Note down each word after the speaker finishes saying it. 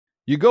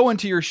You go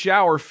into your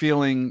shower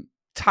feeling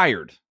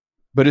tired,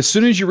 but as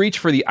soon as you reach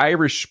for the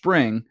Irish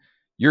Spring,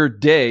 your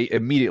day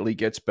immediately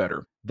gets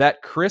better.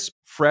 That crisp,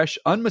 fresh,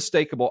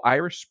 unmistakable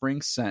Irish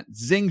Spring scent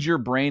zings your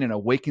brain and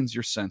awakens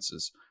your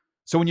senses.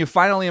 So when you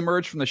finally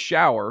emerge from the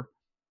shower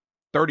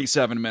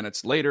 37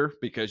 minutes later,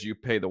 because you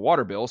pay the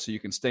water bill so you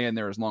can stay in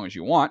there as long as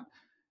you want,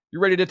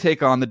 you're ready to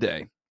take on the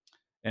day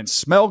and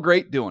smell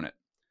great doing it.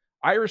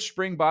 Irish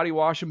Spring Body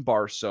Wash and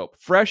Bar Soap.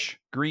 Fresh,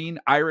 green,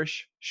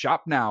 Irish.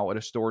 Shop now at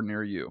a store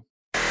near you.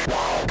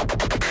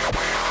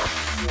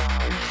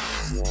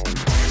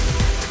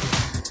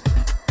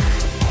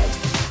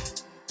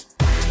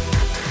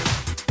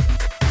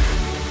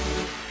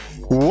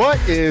 What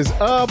is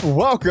up?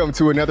 Welcome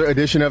to another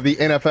edition of the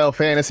NFL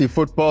Fantasy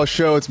Football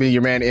Show. It's me,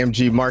 your man,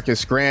 MG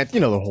Marcus Grant. You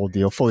know the whole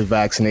deal. Fully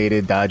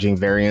vaccinated, dodging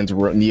variants,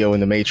 Neo in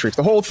the Matrix,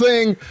 the whole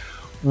thing.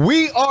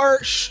 We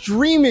are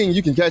streaming.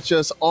 You can catch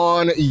us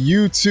on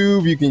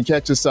YouTube. You can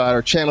catch us on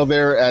our channel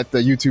there at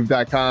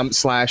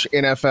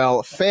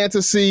youtube.com/NFL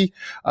Fantasy.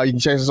 You can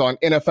check us on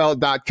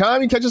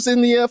NFL.com. You can catch us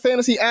in the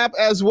Fantasy app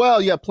as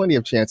well. You have plenty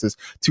of chances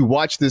to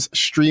watch this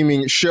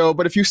streaming show.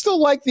 But if you still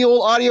like the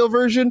old audio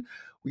version,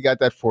 we got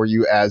that for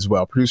you as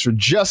well. Producer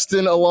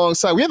Justin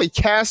alongside. We have a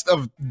cast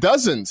of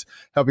dozens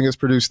helping us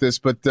produce this,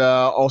 but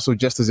also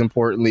just as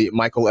importantly,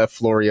 Michael F.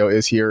 Florio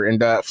is here.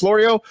 And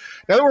Florio,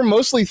 now that we're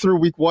mostly through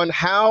week one,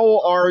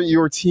 how are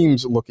your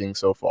teams looking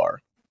so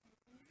far?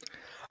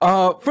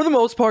 For the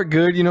most part,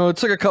 good. You know, it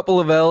took a couple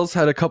of L's,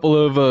 had a couple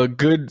of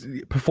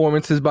good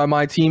performances by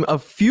my team. A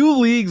few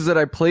leagues that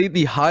I played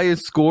the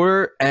highest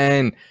score,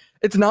 and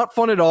it's not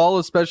fun at all,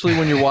 especially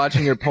when you're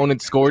watching your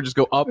opponent's score just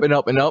go up and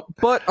up and up.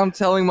 But I'm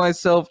telling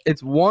myself,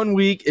 it's 1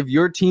 week. If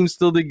your team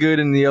still did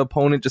good and the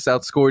opponent just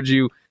outscored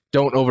you,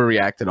 don't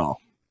overreact at all.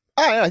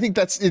 I think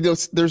there's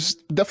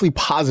definitely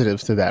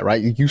positives to that,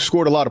 right? You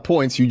scored a lot of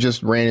points. You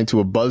just ran into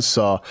a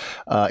buzzsaw.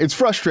 It's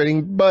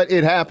frustrating, but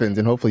it happens,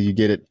 and hopefully you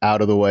get it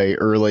out of the way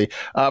early.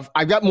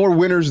 I've got more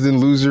winners than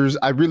losers.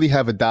 I really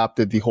have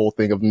adopted the whole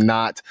thing of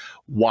not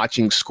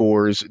watching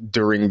scores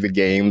during the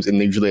games, and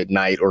usually at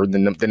night or the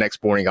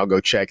next morning I'll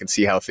go check and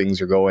see how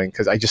things are going,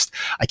 because I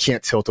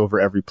can't tilt over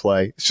every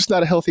play. It's just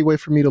not a healthy way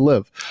for me to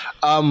live.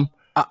 But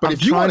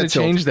if you want to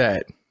change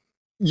that.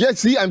 Yeah,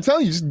 see, I'm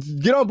telling you, just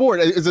get on board.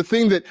 It's a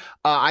thing that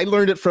I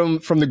learned it from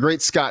the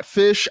great Scott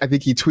Fish. I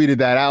think he tweeted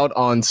that out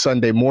on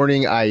Sunday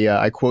morning.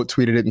 I quote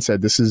tweeted it and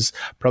said, this is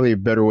probably a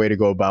better way to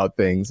go about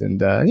things.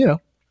 And,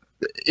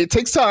 it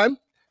takes time.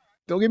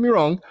 Don't get me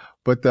wrong,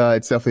 but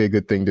it's definitely a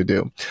good thing to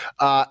do.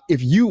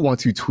 If you want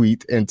to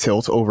tweet and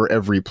tilt over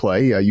every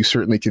play, you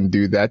certainly can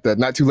do that.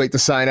 Not too late to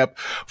sign up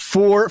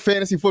for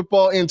fantasy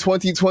football in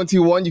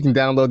 2021. You can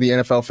download the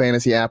NFL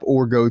Fantasy app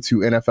or go to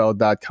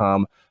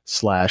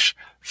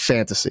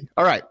NFL.com/fantasy.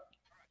 All right,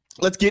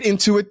 let's get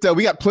into it.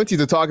 We got plenty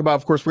to talk about.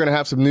 Of course, we're going to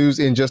have some news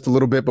in just a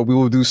little bit, but we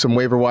will do some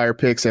waiver wire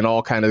picks and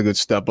all kind of good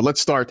stuff. But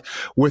let's start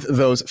with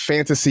those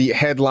fantasy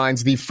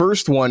headlines. The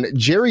first one,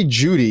 Jerry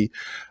Jeudy,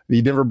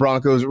 the Denver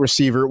Broncos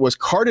receiver, was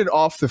carted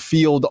off the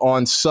field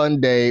on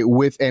Sunday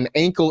with an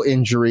ankle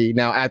injury.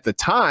 Now, at the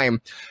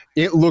time,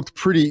 it looked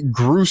pretty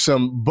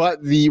gruesome,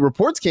 but the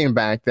reports came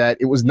back that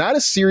it was not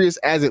as serious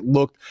as it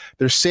looked.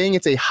 They're saying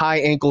it's a high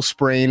ankle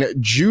sprain.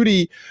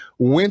 Jeudy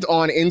went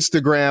on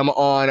Instagram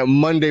on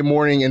Monday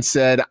morning and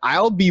said,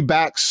 "I'll be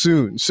back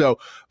soon." So,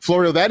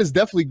 Florio, that is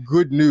definitely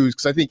good news,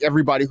 because I think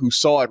everybody who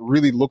saw it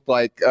really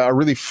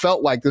really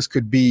felt like this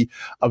could be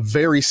a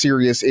very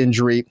serious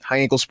injury. High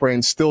ankle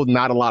sprain, still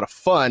not a lot of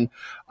fun.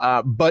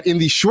 But in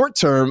the short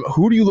term,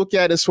 who do you look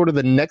at as sort of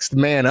the next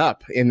man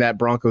up in that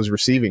Broncos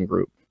receiving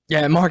group?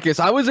 Yeah, Marcus,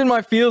 I was in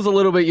my feels a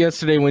little bit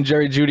yesterday when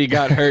Jerry Jeudy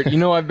got hurt. You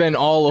know, I've been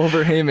all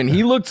over him, and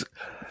he looked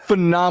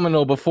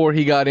phenomenal before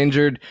he got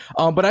injured.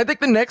 But I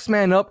think the next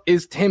man up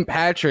is Tim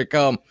Patrick.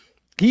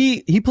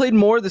 He played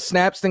more of the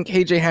snaps than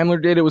KJ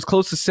Hamler did. It was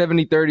close to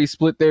 70-30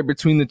 split there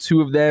between the two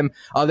of them.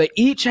 They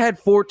each had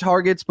 4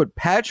 targets, but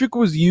Patrick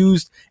was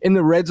used in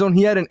the red zone.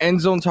 He had an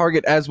end zone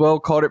target as well,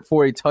 caught it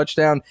for a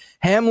touchdown.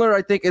 Hamler,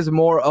 I think, is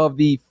more of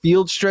the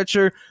field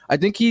stretcher. I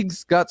think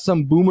he's got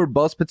some boomer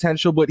bust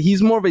potential, but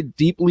he's more of a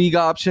deep league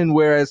option,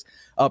 whereas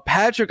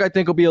Patrick, I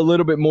think, will be a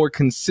little bit more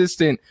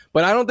consistent,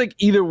 but I don't think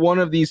either one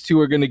of these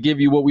two are going to give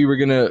you what we were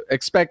going to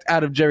expect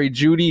out of Jerry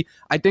Jeudy.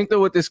 I think that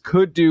what this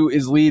could do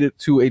is lead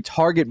to a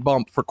target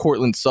bump for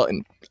Courtland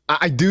Sutton.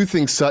 I do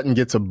think Sutton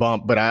gets a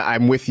bump, but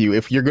I'm with you.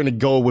 If you're going to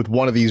go with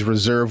one of these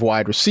reserve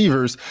wide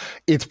receivers,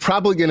 it's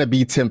probably going to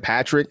be Tim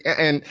Patrick.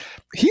 And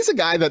he's a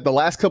guy that the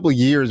last couple of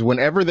years,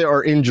 whenever there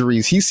are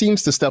injuries, he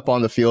seems to step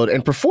on the field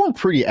and perform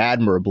pretty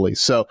admirably.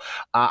 So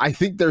I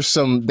think there's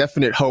some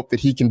definite hope that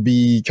he can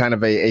be kind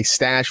of a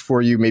stash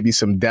for you, maybe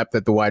some depth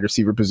at the wide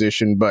receiver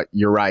position. But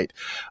you're right.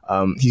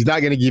 He's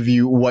not going to give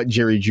you what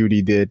Jerry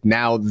Jeudy did.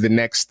 Now, the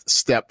next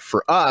step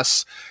for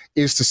us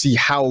is to see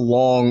how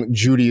long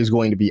Jeudy is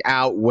going to be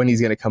out, when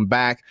he's going to come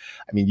back.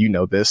 I mean, you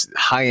know this.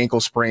 High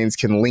ankle sprains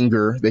can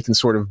linger. They can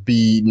sort of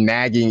be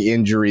nagging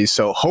injuries.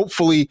 So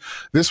hopefully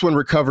this one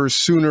recovers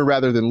sooner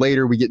rather than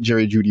later. We get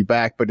Jerry Jeudy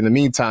back. But in the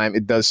meantime,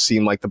 it does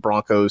seem like the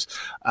Broncos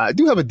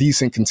do have a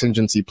decent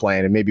contingency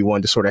plan and maybe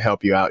one to sort of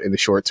help you out in the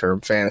short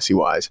term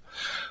fantasy-wise.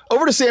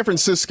 Over to San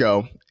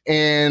Francisco.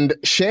 And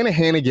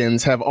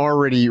Shanahanigans have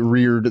already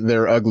reared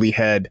their ugly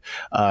head.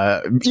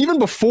 Even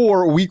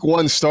before week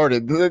one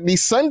started, the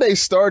Sunday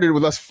started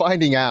with us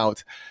finding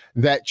out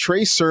that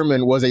Trey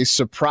Sermon was a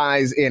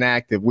surprise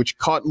inactive, which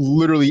caught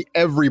literally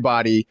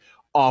everybody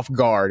off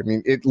guard. I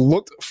mean, it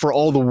looked for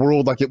all the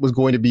world like it was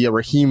going to be a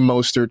Raheem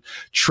Mostert,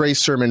 Trey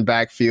Sermon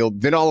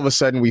backfield. Then all of a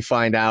sudden we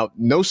find out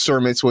no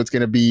Sermon, so it's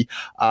going to be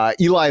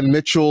Eli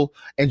Mitchell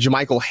and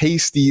JaMycal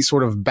Hasty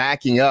sort of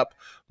backing up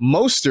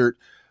Mostert.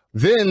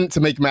 Then, to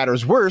make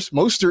matters worse,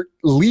 Mostert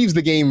leaves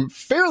the game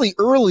fairly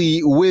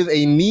early with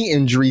a knee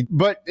injury.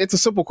 But it's a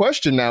simple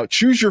question now.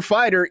 Choose your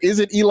fighter. Is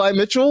it Eli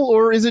Mitchell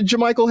or is it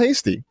JaMycal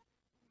Hasty?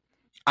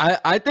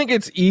 I think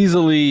it's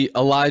easily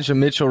Elijah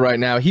Mitchell right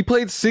now. He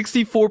played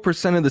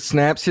 64% of the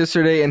snaps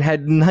yesterday and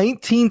had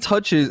 19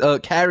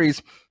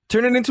 carries,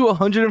 turning into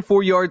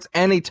 104 yards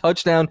and a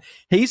touchdown.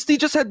 Hasty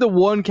just had the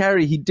one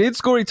carry. He did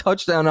score a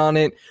touchdown on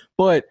it,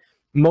 but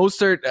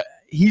Mostert...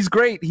 he's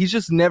great. He's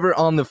just never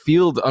on the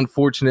field,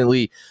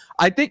 unfortunately.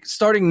 I think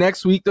starting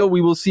next week, though, we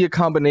will see a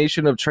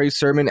combination of Trey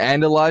Sermon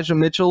and Elijah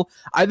Mitchell.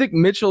 I think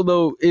Mitchell,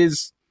 though,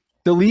 is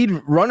the lead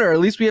runner. At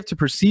least we have to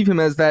perceive him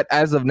as that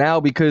as of now,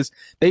 because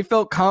they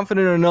felt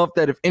confident enough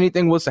that if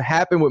anything was to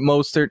happen with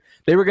Mostert,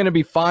 they were going to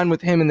be fine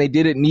with him and they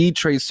didn't need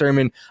Trey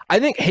Sermon.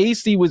 I think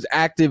Hasty was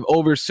active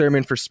over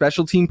Sermon for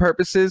special team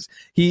purposes.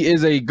 He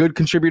is a good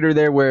contributor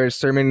there, whereas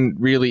Sermon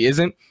really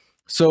isn't.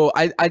 So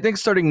I think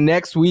starting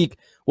next week,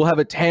 we'll have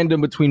a tandem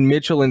between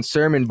Mitchell and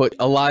Sermon, but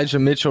Elijah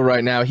Mitchell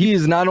right now, he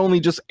is not only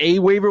just a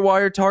waiver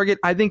wire target,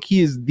 I think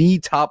he is the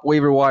top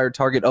waiver wire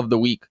target of the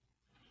week.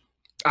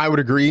 I would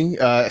agree,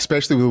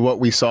 especially with what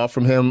we saw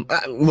from him.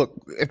 Look,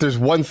 if there's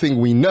one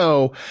thing we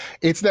know,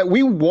 it's that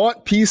we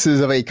want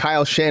pieces of a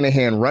Kyle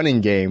Shanahan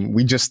running game.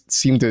 We just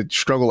seem to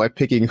struggle at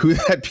picking who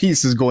that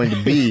piece is going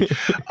to be.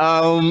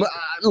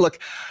 Look,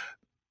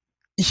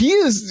 he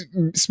is,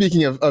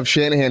 speaking of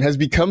Shanahan, has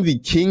become the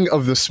king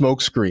of the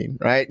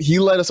smokescreen, right? He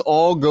let us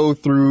all go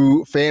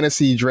through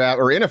fantasy draft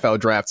or NFL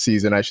draft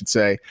season, I should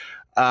say,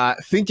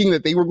 thinking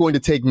that they were going to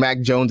take Mac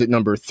Jones at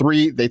number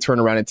 3. They turn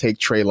around and take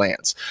Trey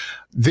Lance.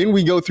 Then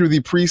we go through the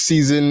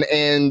preseason,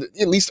 and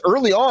at least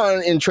early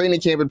on in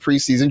training camp and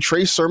preseason,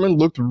 Trey Sermon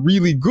looked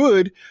really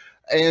good.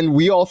 And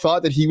we all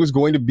thought that he was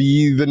going to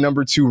be the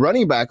number 2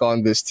 running back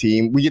on this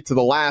team. We get to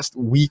the last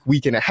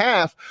week and a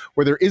half,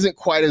 where there isn't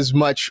quite as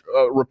much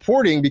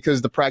reporting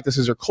because the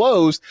practices are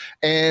closed.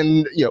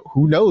 And,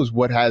 who knows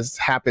what has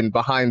happened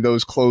behind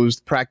those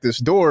closed practice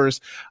doors.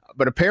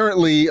 But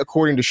apparently,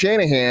 according to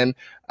Shanahan,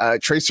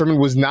 Trey Sermon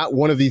was not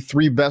one of the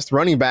 3 best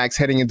running backs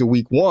heading into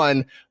week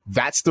 1.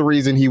 That's the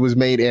reason he was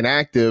made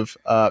inactive.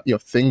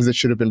 Things that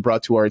should have been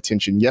brought to our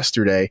attention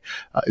yesterday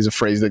is a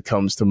phrase that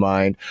comes to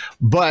mind.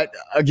 But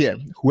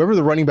again, whoever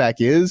the running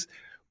back is,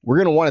 we're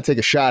going to want to take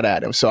a shot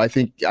at him. So I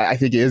think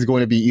it is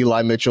going to be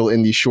Eli Mitchell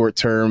in the short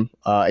term.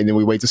 And then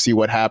we wait to see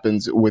what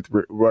happens with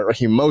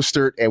Raheem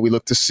Mostert. And we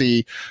look to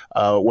see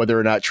whether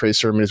or not Trey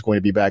Sermon is going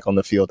to be back on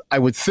the field. I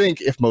would think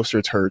if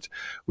Mostert's hurt,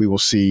 we will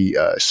see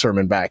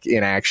Sermon back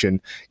in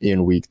action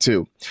in week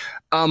 2.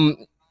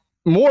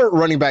 More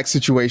running back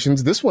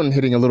situations. This one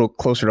hitting a little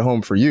closer to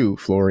home for you,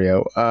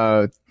 Florio.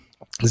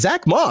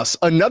 Zach Moss,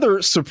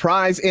 another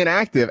surprise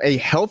inactive, a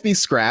healthy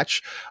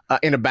scratch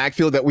in a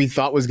backfield that we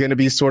thought was going to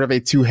be sort of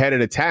a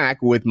 2-headed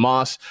attack with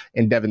Moss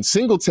and Devin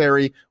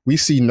Singletary. We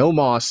see no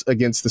Moss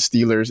against the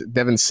Steelers.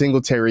 Devin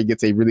Singletary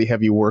gets a really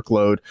heavy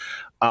workload.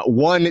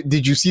 1,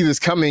 did you see this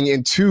coming?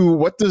 And 2,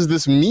 what does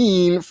this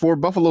mean for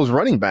Buffalo's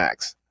running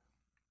backs?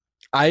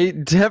 I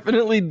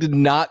definitely did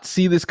not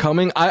see this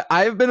coming.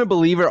 I've been a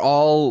believer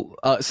all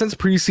since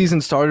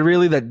preseason started,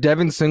 really, that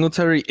Devin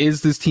Singletary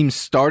is this team's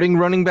starting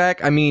running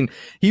back. I mean,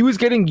 he was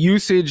getting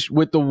usage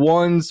with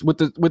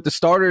the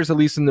starters, at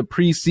least in the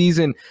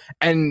preseason,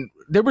 and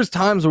there was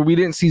times where we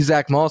didn't see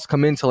Zach Moss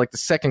come into like the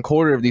second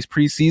quarter of these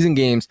preseason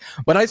games,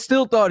 but I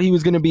still thought he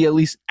was going to be at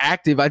least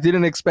active. I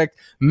didn't expect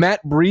Matt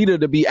Breida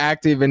to be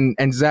active and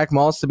Zach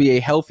Moss to be a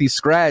healthy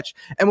scratch.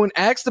 And when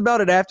asked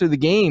about it after the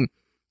game,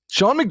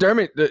 Sean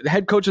McDermott, the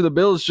head coach of the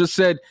Bills, just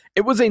said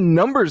it was a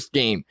numbers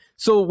game.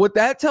 So what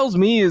that tells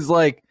me is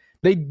like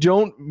they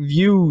don't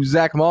view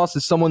Zach Moss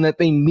as someone that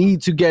they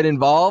need to get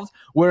involved,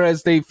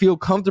 whereas they feel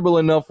comfortable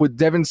enough with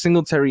Devin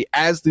Singletary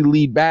as the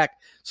lead back.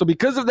 So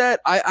because of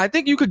that, I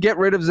think you could get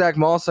rid of Zach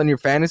Moss on your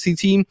fantasy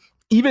team,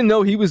 even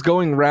though he was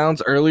going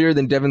rounds earlier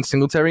than Devin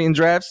Singletary in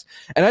drafts.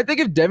 And I think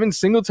if Devin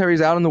Singletary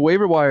is out on the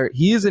waiver wire,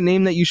 he is a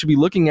name that you should be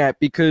looking at,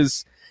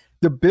 because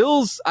the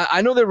Bills,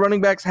 I know their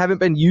running backs haven't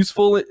been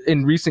useful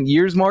in recent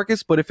years,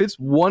 Marcus, but if it's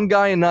one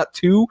guy and not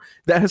 2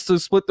 that has to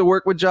split the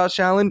work with Josh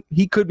Allen,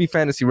 he could be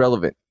fantasy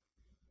relevant.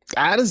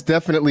 That is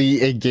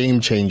definitely a game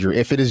changer.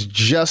 If it is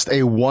just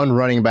a one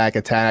running back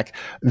attack,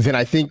 then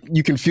I think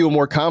you can feel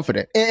more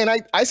confident. And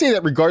I say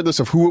that regardless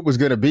of who it was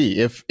going to be.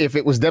 If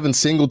it was Devin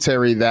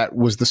Singletary that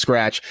was the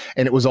scratch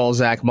and it was all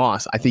Zach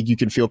Moss, I think you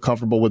can feel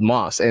comfortable with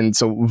Moss. And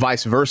so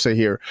vice versa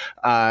here.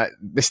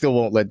 They still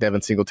won't let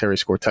Devin Singletary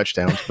score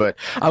touchdowns. But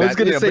I was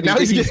going to say, now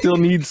he still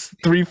needs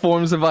 3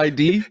 forms of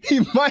ID.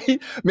 He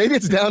might. Maybe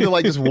it's down to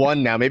like just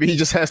one now. Maybe he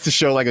just has to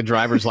show like a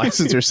driver's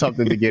license or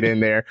something to get in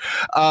there.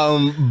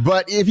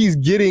 But if he's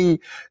getting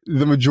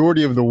the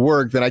majority of the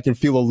work, then I can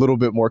feel a little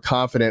bit more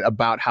confident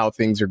about how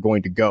things are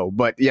going to go.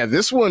 But yeah,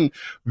 this one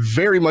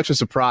very much a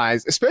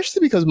surprise, especially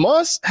because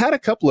Moss had a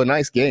couple of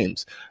nice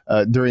games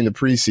during the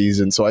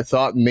preseason. So I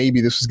thought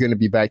maybe this was going to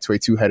be back to a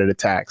two-headed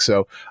attack.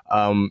 So,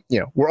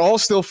 we're all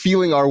still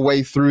feeling our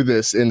way through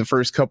this in the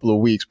first couple of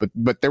weeks,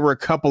 but there were a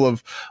couple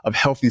of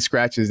healthy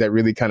scratches that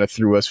really kind of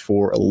threw us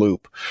for a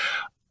loop.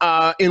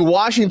 In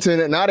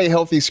Washington, not a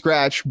healthy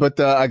scratch, but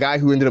a guy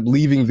who ended up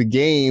leaving the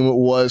game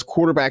was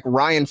quarterback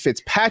Ryan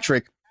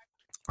Fitzpatrick,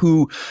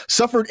 who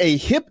suffered a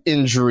hip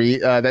injury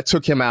that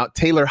took him out.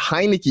 Taylor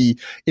Heineke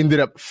ended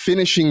up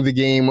finishing the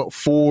game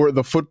for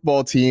the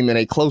football team in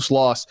a close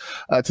loss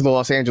to the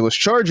Los Angeles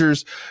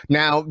Chargers.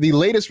 Now, the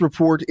latest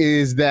report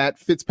is that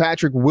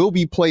Fitzpatrick will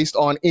be placed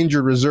on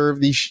injured reserve,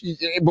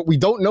 but we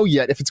don't know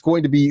yet if it's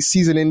going to be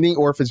season ending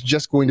or if it's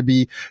just going to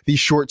be the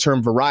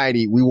short-term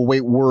variety. We will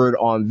wait word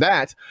on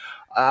that.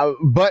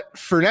 But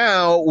for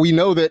now, we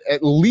know that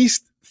at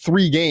least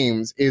 3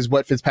 games is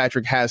what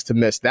Fitzpatrick has to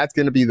miss. That's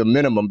going to be the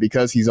minimum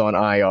because he's on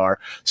IR.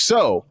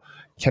 So,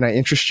 can I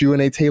interest you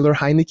in a Taylor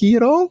Heineke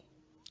at all?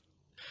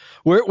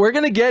 We're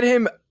going to get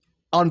him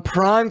on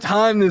prime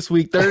time this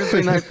week,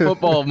 Thursday Night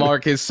Football,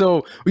 Marcus.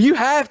 So you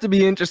have to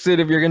be interested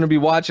if you're going to be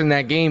watching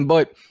that game.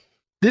 But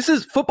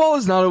football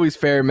is not always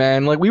fair,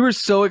 man. Like, we were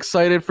so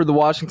excited for the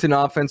Washington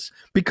offense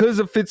because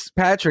of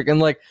Fitzpatrick. And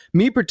like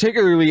me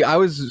particularly, I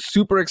was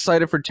super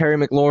excited for Terry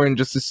McLaurin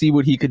just to see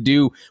what he could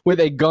do with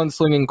a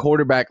gunslinging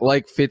quarterback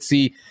like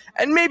Fitzy.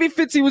 And maybe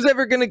Fitzy was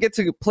ever going to get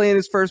to play in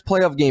his first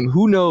playoff game.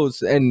 Who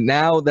knows? And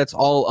now that's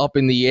all up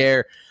in the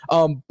air.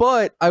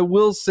 But I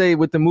will say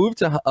with the move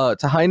to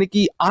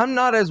Heineke, I'm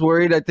not as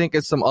worried, I think,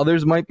 as some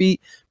others might be,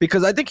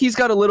 because I think he's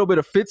got a little bit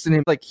of Fitz in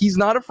him. Like, he's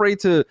not afraid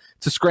to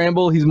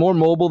scramble. He's more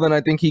mobile than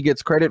I think he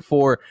gets credit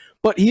for,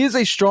 but he is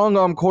a strong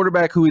arm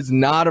quarterback who is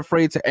not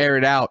afraid to air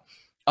it out.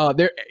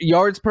 Their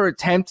yards per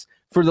attempt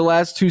for the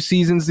last 2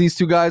 seasons, these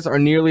two guys are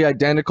nearly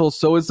identical.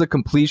 So is the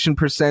completion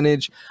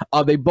percentage.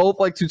 They both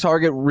like to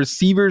target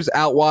receivers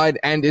out wide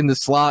and in the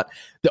slot.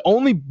 The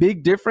only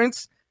big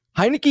difference,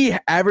 Heineke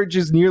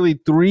averages nearly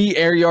 3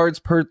 air yards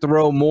per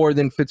throw more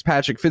than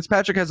Fitzpatrick.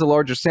 Fitzpatrick has a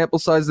larger sample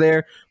size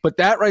there, but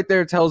that right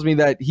there tells me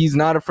that he's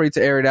not afraid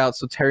to air it out,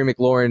 so Terry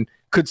McLaurin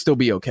could still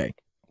be okay.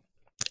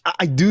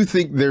 I do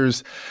think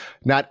there's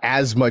not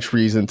as much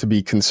reason to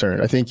be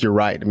concerned. I think you're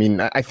right. I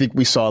mean, I think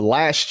we saw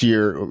last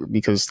year,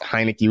 because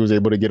Heineke was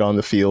able to get on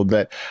the field,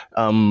 that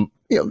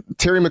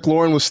Terry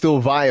McLaurin was still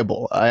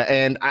viable.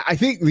 And I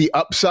think the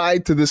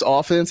upside to this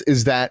offense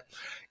is that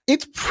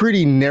it's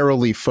pretty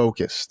narrowly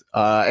focused,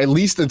 at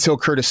least until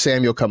Curtis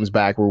Samuel comes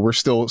back, where we're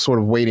still sort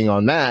of waiting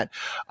on that.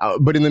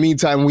 But in the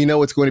meantime, we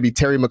know it's going to be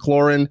Terry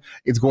McLaurin.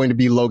 It's going to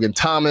be Logan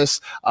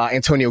Thomas.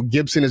 Antonio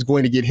Gibson is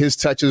going to get his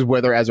touches,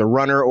 whether as a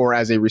runner or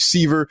as a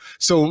receiver.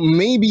 So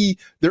maybe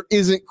there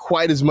isn't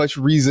quite as much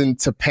reason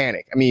to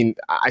panic. I mean,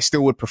 I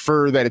still would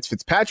prefer that it's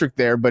Fitzpatrick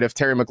there, but if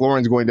Terry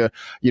McLaurin's going to,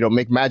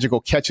 make magical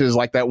catches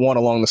like that one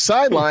along the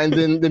sideline,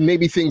 then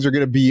maybe things are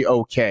going to be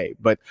okay.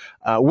 But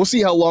we'll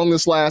see how long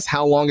this lasts,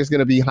 how long is going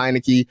to be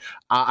Heineke.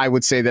 I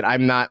would say that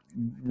I'm not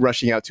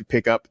rushing out to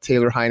pick up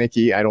Taylor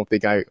Heineke. I don't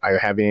think I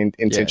have any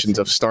intentions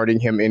of starting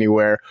him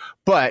anywhere.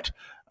 But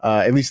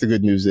at least the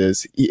good news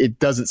is it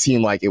doesn't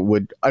seem like it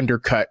would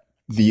undercut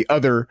the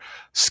other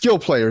skill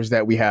players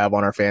that we have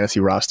on our fantasy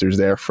rosters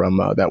there from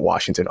that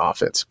Washington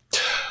offense.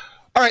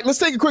 All right, let's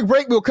take a quick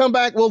break. We'll come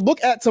back. We'll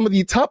look at some of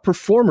the top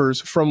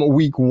performers from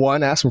week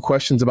 1, ask some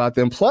questions about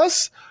them.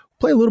 Plus,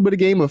 play a little bit of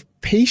game of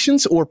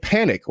patience or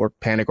panic or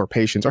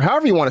patience, or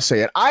however you want to say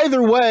it.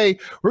 Either way,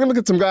 we're going to look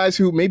at some guys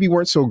who maybe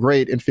weren't so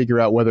great and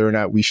figure out whether or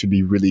not we should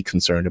be really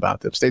concerned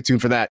about them. Stay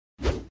tuned for that.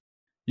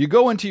 You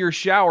go into your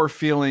shower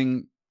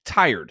feeling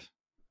tired,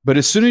 but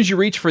as soon as you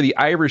reach for the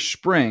Irish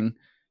Spring,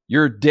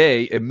 your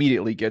day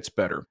immediately gets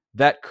better.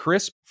 That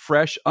crisp,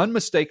 fresh,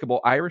 unmistakable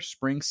Irish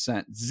Spring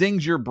scent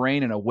zings your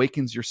brain and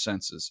awakens your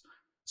senses.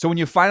 So when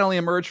you finally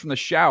emerge from the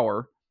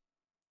shower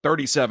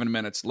 37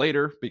 minutes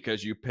later,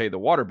 because you pay the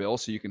water bill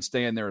so you can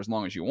stay in there as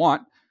long as you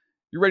want,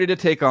 you're ready to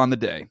take on the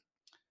day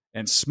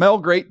and smell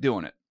great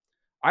doing it.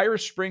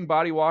 Irish Spring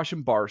Body Wash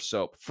and Bar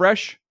Soap.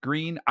 Fresh,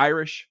 green,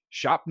 Irish.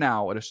 Shop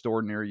now at a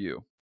store near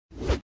you.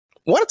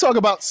 I want to talk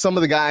about some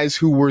of the guys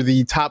who were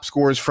the top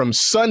scorers from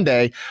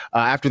Sunday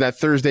after that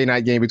Thursday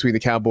night game between the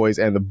Cowboys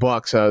and the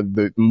Bucs.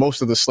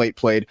 Most of the slate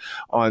played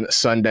on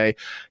Sunday.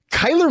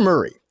 Kyler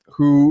Murray,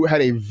 who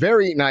had a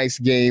very nice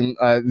game.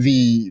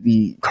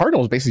 The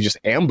Cardinals basically just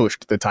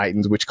ambushed the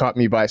Titans, which caught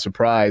me by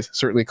surprise.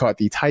 Certainly caught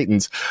the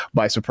Titans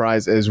by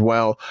surprise as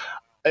well.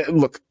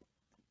 Look,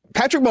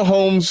 Patrick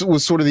Mahomes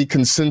was sort of the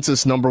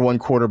consensus number one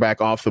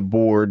quarterback off the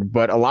board,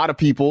 but a lot of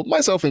people,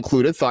 myself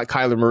included, thought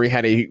Kyler Murray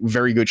had a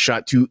very good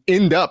shot to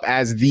end up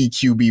as the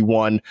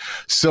QB1.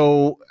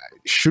 So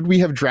should we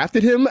have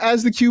drafted him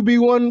as the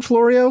QB1,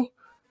 Florio?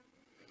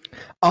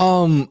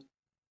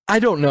 I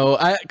don't know,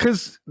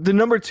 because the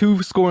number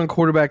 2 scoring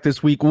quarterback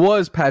this week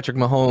was Patrick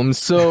Mahomes.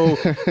 So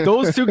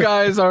those two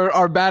guys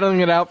are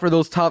battling it out for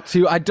those top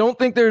 2. I don't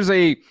think there's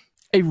a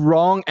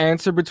wrong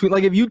answer between,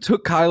 like, if you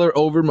took Kyler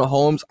over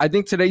Mahomes, I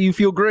think today you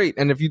feel great.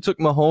 And if you took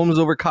Mahomes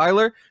over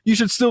Kyler, you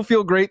should still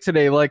feel great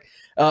today. Like,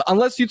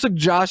 unless you took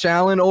Josh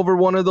Allen over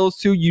one of those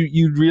two,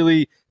 you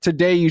really,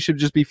 today you should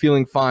just be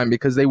feeling fine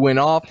because they went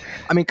off.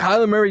 I mean,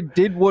 Kyler Murray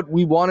did what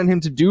we wanted him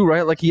to do,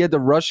 right? Like, he had the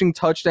rushing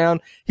touchdown.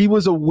 He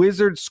was a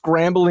wizard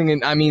scrambling.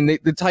 And I mean,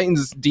 the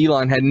Titans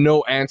D-line had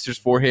no answers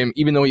for him,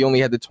 even though he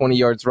only had the 20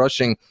 yards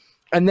rushing.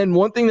 And then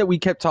one thing that we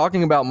kept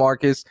talking about,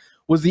 Marcus,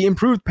 was the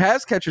improved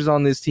pass catchers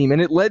on this team,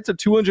 and it led to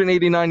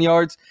 289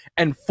 yards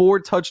and 4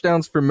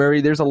 touchdowns for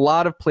Murray. There's a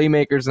lot of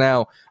playmakers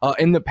now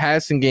in the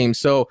passing game.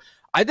 So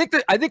I think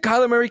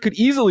Kyler Murray could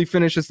easily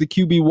finish as the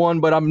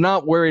QB1, but I'm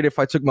not worried if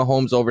I took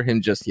Mahomes over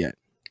him just yet.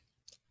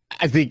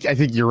 I think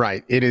you're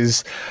right. It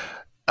is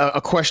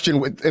a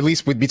question, at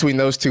least between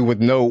those two, with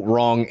no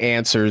wrong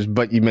answers.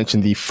 But you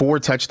mentioned the 4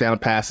 touchdown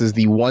passes,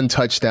 the 1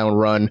 touchdown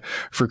run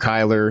for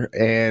Kyler,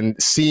 and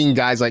seeing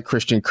guys like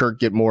Christian Kirk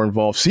get more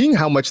involved, seeing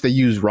how much they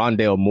use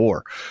Rondale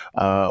Moore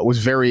was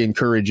very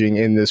encouraging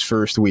in this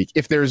first week.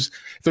 If there's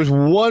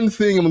one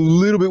thing I'm a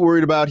little bit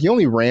worried about, he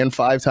only ran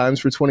 5 times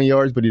for 20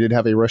 yards, but he did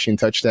have a rushing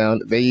touchdown.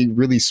 They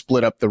really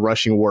split up the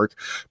rushing work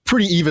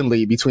pretty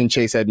evenly between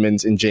Chase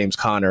Edmonds and James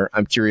Conner.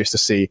 I'm curious to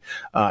see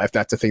if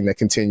that's a thing that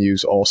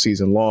continues all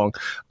season long.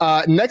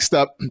 Next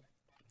up,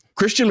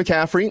 Christian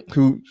McCaffrey,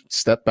 who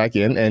stepped back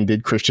in and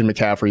did Christian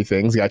McCaffrey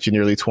things, got you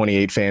nearly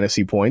 28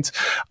 fantasy points.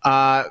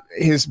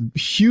 His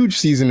huge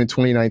season in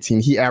 2019,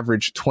 he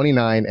averaged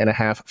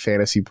 29.5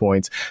 fantasy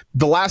points.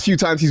 The last few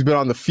times he's been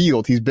on the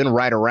field, he's been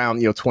right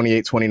around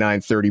 28, 29,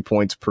 30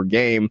 points per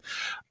game.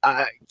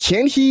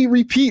 Can he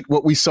repeat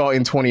what we saw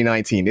in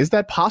 2019? Is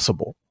that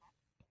possible?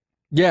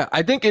 Yeah,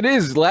 I think it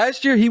is.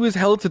 Last year, he was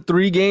held to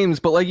 3 games,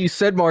 but like you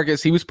said,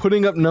 Marcus, he was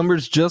putting up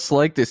numbers just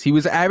like this. He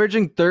was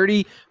averaging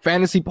 30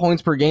 fantasy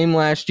points per game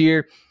last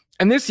year.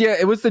 And this year,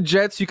 it was the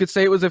Jets. You could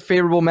say it was a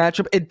favorable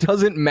matchup. It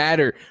doesn't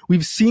matter.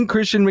 We've seen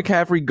Christian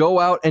McCaffrey go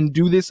out and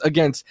do this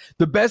against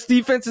the best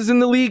defenses in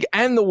the league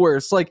and the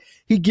worst. Like,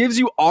 he gives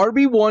you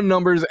RB1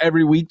 numbers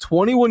every week,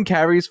 21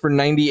 carries for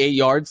 98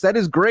 yards. That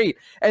is great.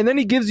 And then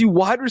he gives you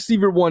wide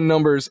receiver 1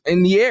 numbers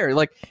in the air.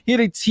 Like, he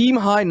had a team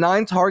high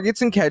 9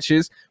 targets and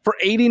catches for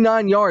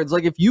 89 yards.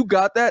 Like, if you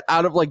got that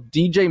out of like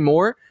DJ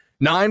Moore,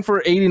 9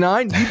 for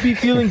 89, you'd be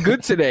feeling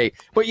good today.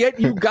 But yet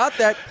you got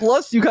that,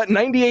 plus you got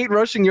 98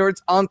 rushing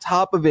yards on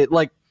top of it.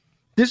 Like,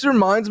 this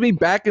reminds me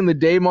back in the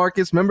day,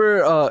 Marcus.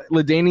 Remember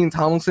LaDainian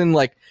Tomlinson?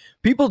 Like,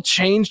 people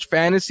changed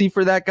fantasy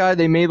for that guy.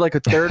 They made like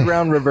a 3rd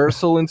round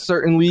reversal in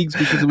certain leagues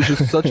because it was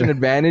just such an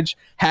advantage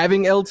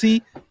having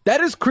LT.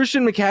 That is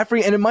Christian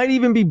McCaffrey, and it might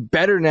even be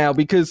better now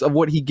because of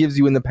what he gives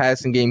you in the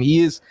passing game.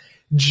 He is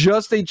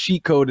just a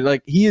cheat code.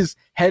 Like, he is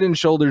head and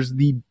shoulders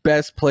the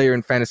best player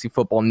in fantasy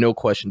football, no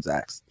questions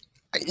asked.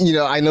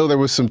 I know there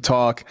was some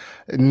talk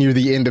near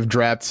the end of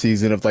draft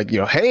season of like,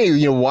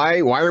 hey, why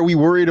are we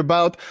worried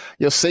about,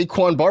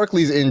 Saquon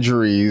Barkley's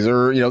injuries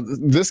or,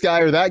 this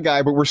guy or that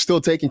guy, but we're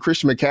still taking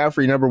Christian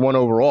McCaffrey number 1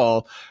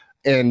 overall.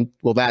 And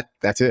well,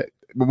 that's it.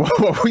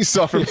 What we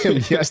saw from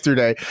him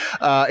yesterday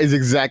is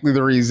exactly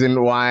the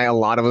reason why a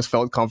lot of us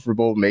felt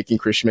comfortable making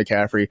Christian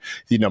McCaffrey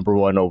the number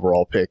 1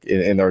 overall pick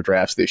in our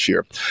drafts this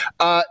year.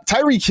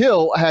 Tyreek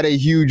Hill had a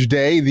huge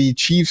day. The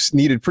Chiefs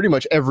needed pretty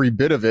much every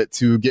bit of it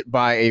to get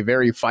by a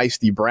very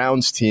feisty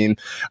Browns team.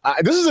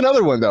 This is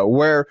another one, though,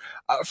 where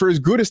for as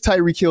good as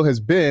Tyreek Hill has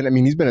been, I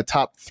mean, he's been a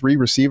top 3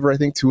 receiver, I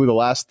think, 2 of the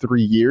last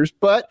 3 years.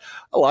 But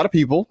a lot of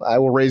people, I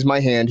will raise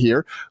my hand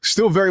here,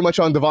 still very much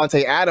on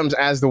Davante Adams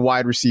as the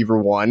wide receiver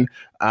 1.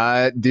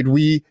 Did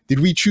we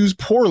choose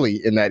poorly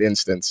in that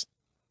instance?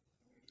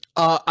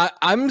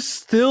 I'm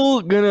still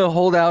gonna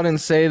hold out and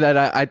say that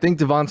I think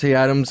Davante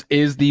Adams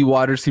is the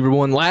wide receiver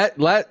 1.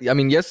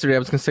 Yesterday I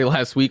was gonna say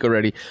last week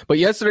already, but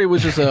yesterday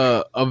was just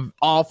a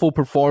awful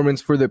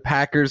performance for the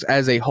Packers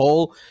as a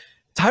whole.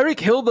 Tyreek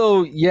Hill,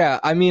 though, yeah,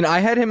 I mean, I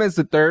had him as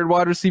the 3rd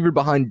wide receiver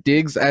behind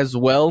Diggs as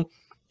well.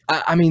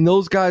 I mean,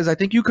 those guys, I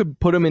think you could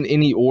put them in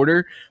any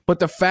order, but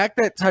the fact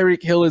that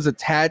Tyreek Hill is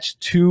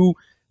attached to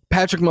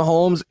Patrick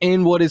Mahomes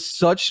in what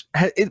is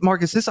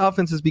Marcus, this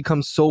offense has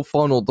become so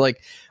funneled.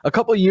 Like, a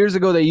couple of years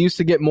ago, they used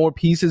to get more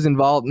pieces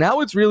involved. Now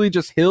it's really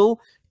just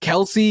Hill,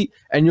 Kelsey,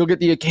 and you'll get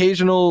the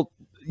occasional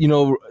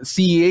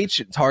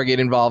CEH target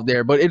involved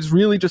there, but it's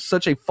really just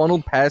such a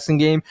funneled passing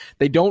game.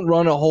 They don't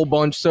run a whole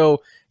bunch.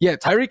 So yeah,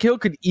 Tyreek Hill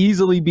could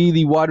easily be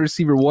the wide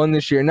receiver 1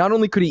 this year. Not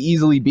only could he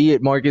easily be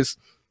it, Marcus,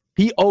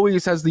 he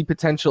always has the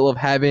potential of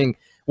having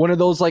one of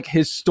those like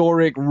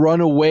historic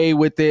run away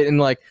with it and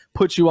like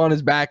put you on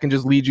his back and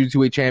just lead you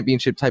to a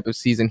championship type of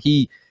season.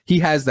 He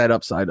has that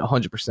upside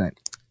 100%.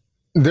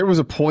 There was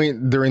a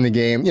point during the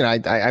game,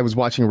 I was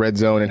watching Red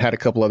Zone and had a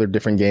couple other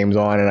different games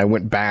on, and I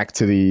went back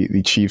to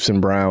the Chiefs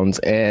and Browns,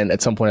 and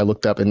at some point I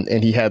looked up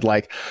and he had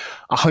like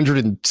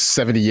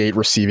 178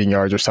 receiving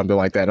yards or something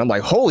like that. And I'm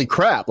like, holy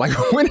crap, like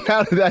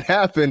how did that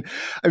happen?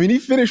 I mean, he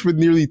finished with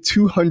nearly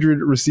 200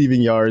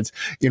 receiving yards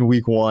in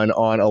week 1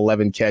 on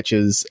 11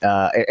 catches,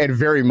 and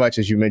very much,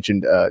 as you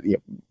mentioned,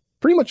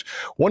 pretty much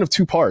one of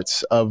two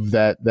parts of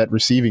that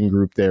receiving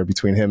group there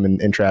between him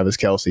and Travis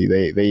Kelce.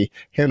 They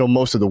handle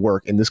most of the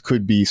work, and this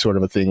could be sort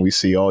of a thing we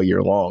see all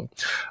year long.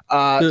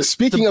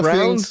 Speaking of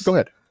Browns, things, go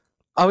ahead.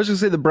 I was going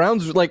to say the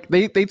Browns, like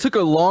they took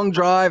a long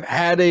drive,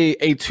 had a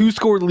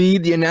 2-score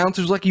lead. The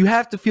announcers like, you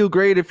have to feel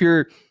great if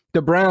you're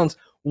the Browns.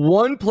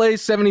 One play,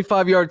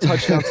 75-yard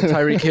touchdown to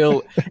Tyreek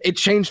Hill. It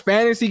changed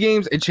fantasy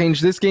games. It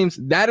changed this game.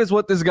 That is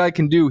what this guy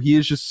can do. He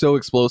is just so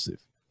explosive.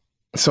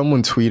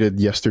 Someone tweeted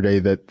yesterday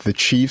that the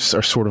Chiefs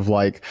are sort of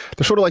like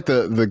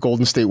the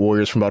Golden State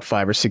Warriors from about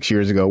 5 or 6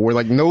 years ago, where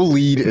like no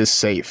lead is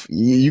safe.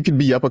 You could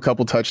be up a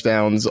couple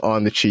touchdowns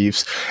on the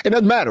Chiefs. It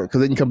doesn't matter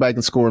because they can come back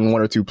and score in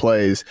 1 or 2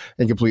 plays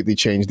and completely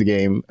change the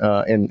game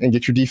and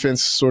get your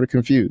defense sort of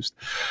confused.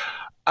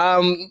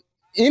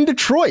 In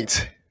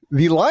Detroit,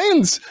 the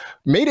Lions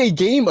made a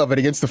game of it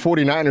against the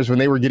 49ers when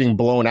they were getting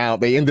blown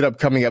out. They ended up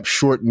coming up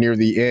short near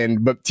the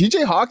end, but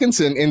TJ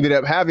Hawkinson ended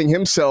up having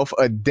himself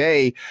a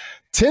day.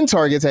 10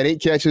 targets, had 8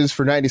 catches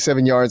for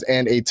 97 yards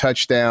and a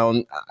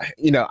touchdown.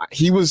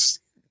 He was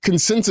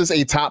consensus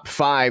a top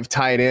 5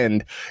 tight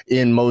end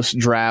in most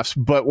drafts.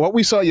 But what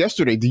we saw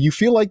yesterday, do you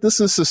feel like this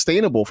is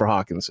sustainable for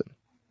Hawkinson?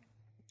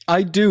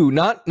 I do.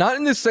 Not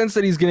in the sense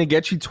that he's going to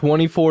get you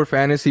 24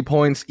 fantasy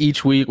points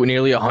each week with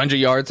nearly 100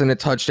 yards and a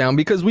touchdown,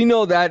 because we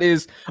know that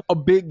is a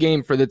big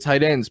game for the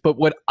tight ends. But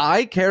what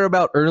I care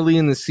about early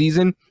in the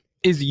season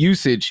is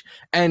usage,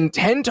 and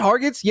 10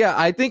 targets. Yeah,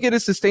 I think it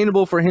is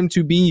sustainable for him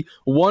to be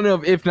one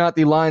of, if not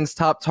the Lions'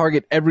 top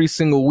target every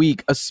single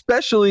week,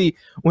 especially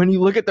when you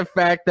look at the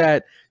fact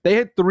that they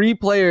had 3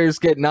 players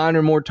get 9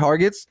 or more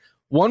targets.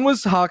 One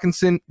was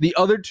Hawkinson. The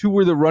other 2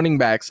 were the running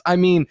backs. I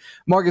mean,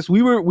 Marcus,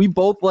 we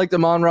both liked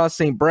Amon-Ra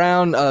St.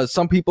 Brown.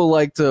 Some people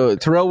liked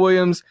Terrell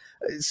Williams.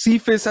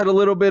 Cephas had a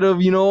little bit of,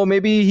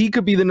 maybe he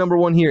could be the number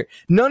 1 here.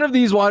 None of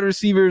these wide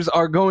receivers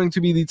are going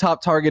to be the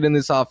top target in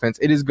this offense.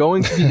 It is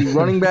going to be the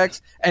running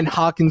backs and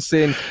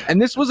Hawkinson.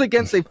 And this was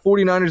against a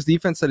 49ers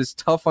defense that is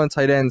tough on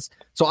tight ends.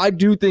 So I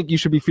do think you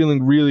should be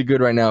feeling really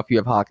good right now if you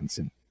have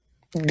Hawkinson.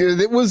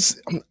 It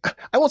was,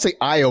 I won't say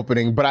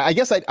eye-opening, but I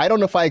guess I don't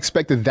know if I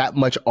expected that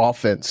much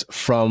offense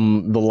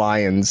from the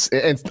Lions.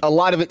 And a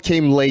lot of it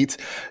came late.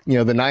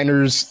 The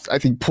Niners, I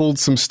think, pulled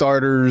some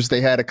starters. They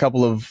had a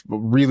couple of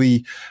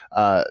really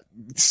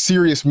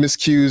serious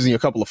miscues, a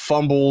couple of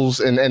fumbles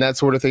and that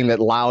sort of thing that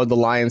allowed the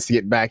Lions to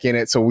get back in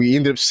it. So we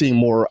ended up seeing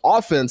more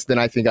offense than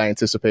I think I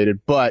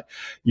anticipated. But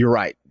you're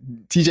right.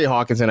 TJ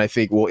Hawkinson, I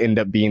think, will end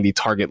up being the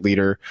target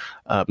leader,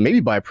 maybe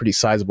by a pretty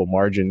sizable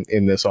margin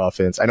in this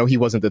offense. I know he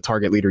wasn't the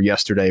target leader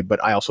yesterday,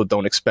 but I also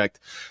don't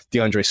expect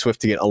DeAndre Swift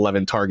to get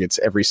 11 targets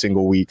every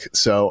single week.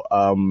 So,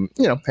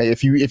 hey,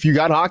 if you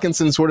got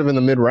Hawkinson sort of in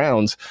the mid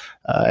rounds,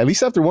 at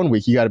least after 1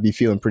 week, you got to be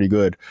feeling pretty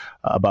good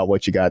about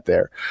what you got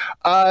there.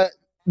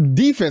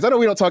 Defense. I know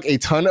we don't talk a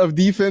ton of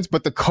defense,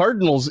 but the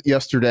Cardinals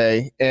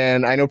yesterday,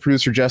 and I know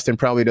producer Justin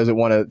probably doesn't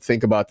want to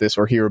think about this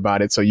or hear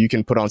about it, so you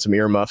can put on some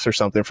earmuffs or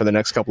something for the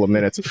next couple of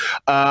minutes.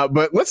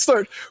 But let's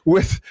start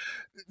with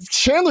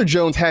Chandler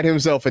Jones had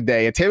himself a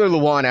day, and Taylor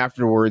Lewan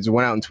afterwards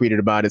went out and tweeted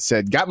about it,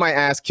 said, "Got my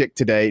ass kicked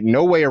today.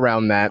 No way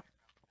around that.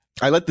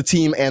 I let the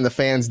team and the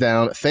fans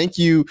down. Thank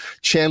you,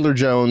 Chandler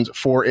Jones,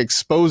 for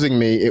exposing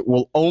me. It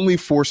will only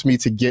force me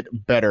to get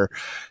better."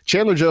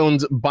 Chandler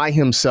Jones by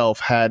himself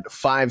had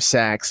 5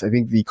 sacks. I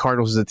think the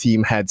Cardinals as a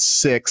team had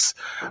 6.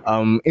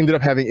 Ended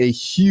up having a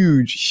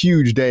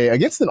huge day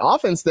against an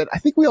offense that I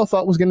think we all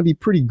thought was going to be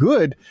pretty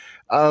good.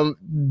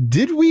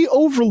 Did we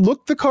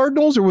overlook the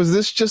Cardinals, or was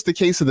this just a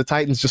case of the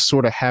Titans just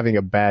sort of having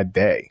a bad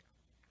day?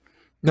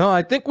 No,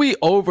 I think we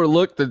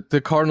overlooked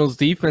the Cardinals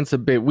defense a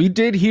bit. We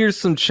did hear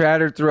some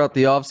chatter throughout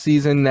the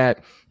offseason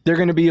that they're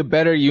going to be a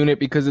better unit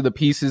because of the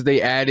pieces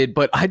they added,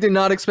 but I did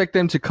not expect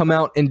them to come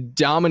out and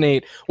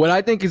dominate what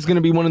I think is going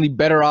to be one of the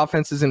better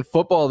offenses in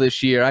football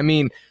this year. I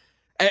mean,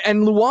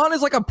 and Lewan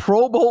is like a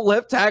Pro Bowl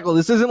left tackle.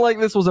 This isn't like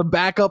this was a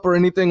backup or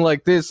anything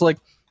like this. Like,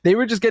 they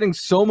were just getting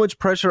so much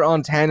pressure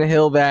on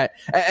Tannehill that,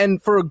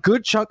 and for a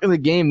good chunk of the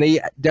game,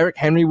 Derrick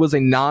Henry was a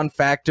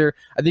non-factor.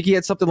 I think he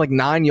had something like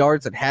 9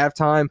 yards at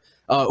halftime.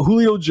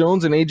 Julio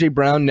Jones and A.J.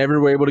 Brown never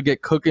were able to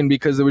get cooking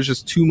because there was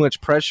just too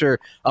much pressure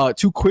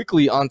too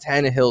quickly on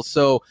Tannehill.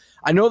 So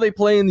I know they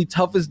play in the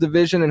toughest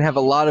division and have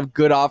a lot of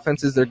good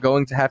offenses they're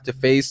going to have to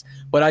face,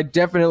 but I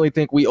definitely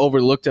think we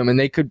overlooked them, and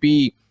they could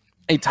be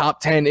a top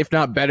 10, if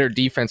not better,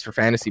 defense for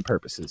fantasy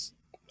purposes.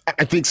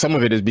 I think some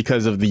of it is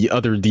because of the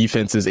other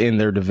defenses in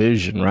their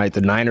division, right?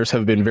 The Niners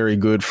have been very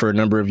good for a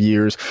number of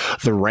years.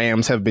 The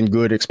Rams have been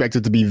good,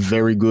 expected to be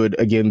very good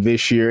again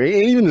this year. And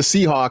even the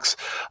Seahawks,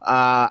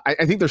 I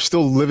think they're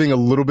still living a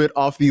little bit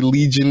off the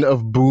Legion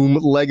of Boom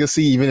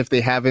legacy, even if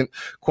they haven't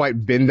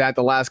quite been that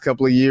the last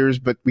couple of years.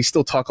 But we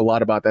still talk a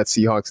lot about that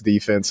Seahawks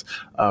defense,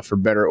 for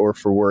better or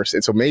for worse.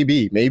 And so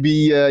maybe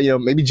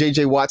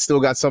J.J. Watt still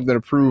got something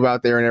to prove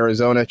out there in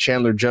Arizona.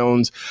 Chandler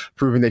Jones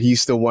proving that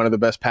he's still one of the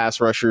best pass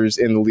rushers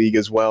in the league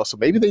as well. So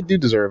maybe they do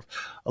deserve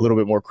a little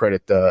bit more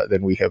credit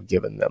than we have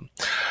given them.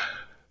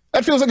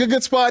 That feels like a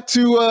good spot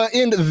to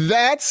end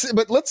that.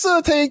 But let's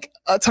take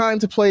a time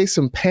to play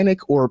some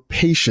Panic or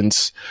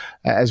Patience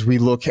as we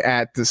look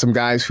at some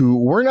guys who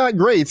were not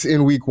great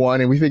in week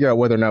one, and we figure out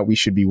whether or not we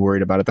should be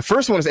worried about it. The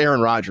first one is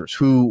Aaron Rodgers,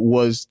 who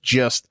was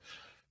just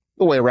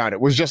the way around it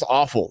was just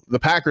awful. The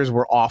Packers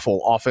were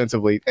awful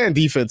offensively and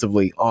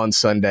defensively on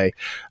Sunday.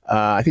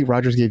 I think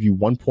Rodgers gave you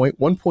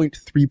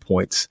 1.3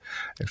 points.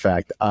 In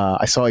fact,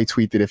 I saw a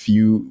tweet that if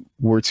you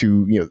were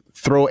to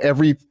throw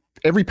every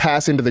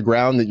pass into the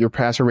ground, that your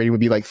passer rating would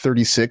be like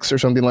 36 or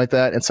something like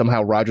that, and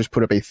somehow Rodgers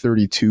put up a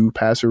 32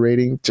 passer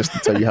rating just to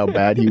tell you how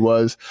bad he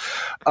was.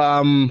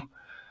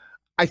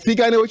 I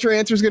think I know what your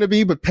answer is going to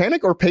be, but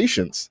Panic or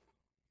Patience?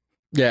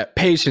 Yeah,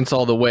 patience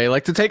all the way.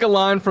 Like, to take a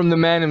line from the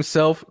man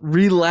himself,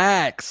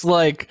 relax.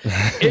 Like,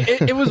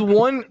 it was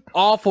one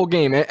awful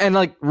game. And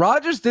like,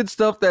 Rodgers did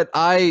stuff that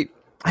I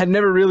had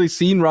never really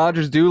seen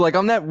Rodgers do. Like,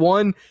 on that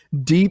one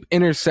deep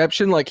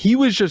interception, like, he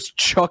was just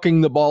chucking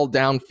the ball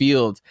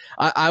downfield.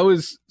 I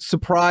was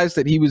surprised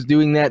that he was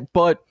doing that.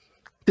 But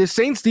the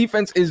Saints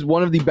defense is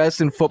one of the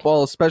best in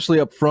football, especially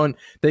up front.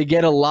 They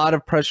get a lot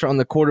of pressure on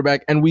the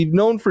quarterback. And we've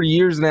known for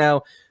years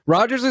now,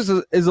 Rodgers is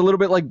a little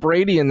bit like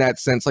Brady in that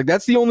sense. Like,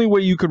 that's the only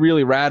way you could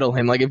really rattle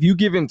him. Like, if you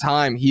give him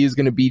time, he is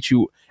going to beat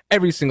you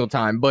every single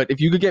time. But if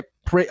you could get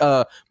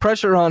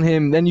pressure on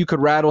him, then you could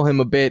rattle him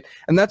a bit.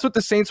 And that's what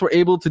the Saints were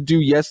able to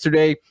do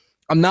yesterday.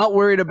 I'm not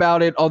worried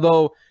about it.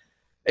 Although,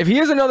 if he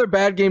has another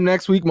bad game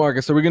next week,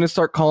 Marcus, are we going to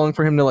start calling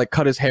for him to like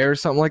cut his hair or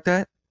something like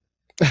that?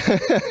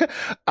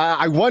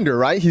 I wonder,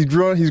 right? He's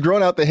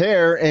grown out the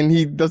hair, and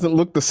he doesn't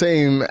look the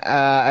same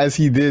as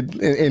he did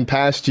in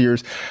past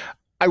years.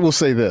 I will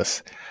say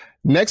this.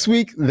 Next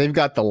week, they've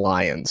got the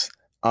Lions.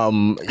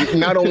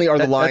 Not only are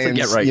the Lions,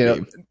 that's a get right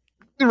game.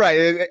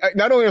 Right.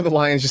 Not only are the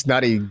Lions just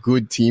not a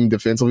good team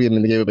defensively, I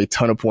mean, they gave up a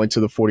ton of points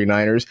to the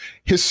 49ers.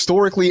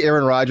 Historically,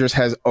 Aaron Rodgers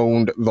has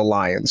owned the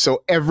Lions.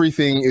 So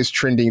everything is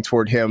trending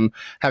toward him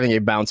having a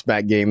bounce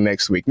back game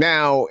next week.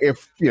 Now,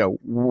 if,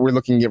 we're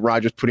looking at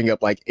Rodgers putting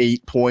up like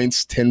 8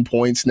 points, 10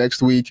 points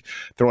next week,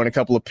 throwing a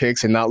couple of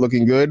picks and not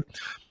looking good,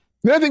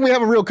 then I think we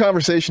have a real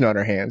conversation on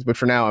our hands. But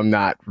for now, I'm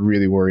not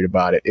really worried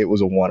about it. It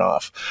was a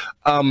one-off.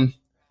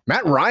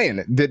 Matt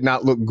Ryan did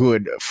not look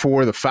good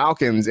for the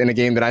Falcons in a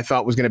game that I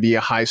thought was going to be a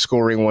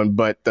high-scoring one,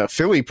 but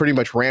Philly pretty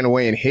much ran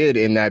away and hid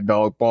in that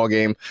ball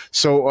game.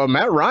 So,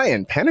 Matt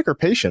Ryan, panic or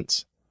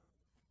patience?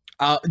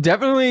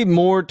 Definitely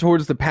more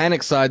towards the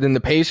panic side than the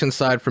patience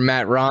side for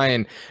Matt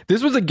Ryan.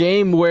 This was a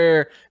game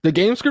where the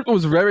game script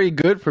was very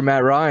good for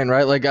Matt Ryan,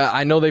 right? Like,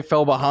 I know they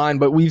fell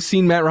behind, but we've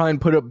seen Matt Ryan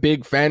put up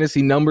big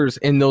fantasy numbers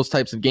in those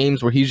types of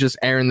games where he's just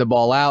airing the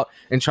ball out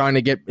and trying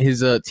to get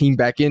his team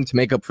back in to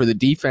make up for the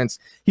defense.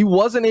 He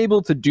wasn't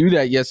able to do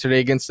that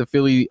yesterday against the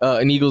Philly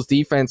and Eagles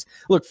defense.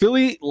 Look,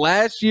 Philly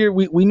last year,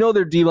 we know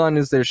their D-line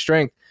is their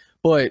strength,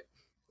 but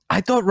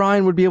I thought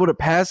Ryan would be able to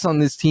pass on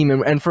this team.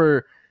 And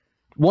for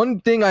one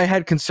thing I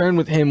had concern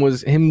with him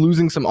was him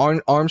losing some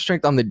arm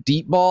strength on the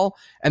deep ball,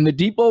 and the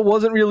deep ball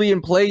wasn't really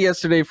in play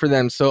yesterday for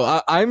them. So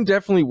I'm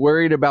definitely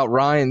worried about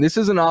Ryan. This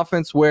is an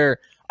offense where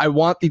I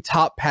want the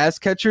top pass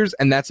catchers,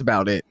 and that's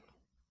about it.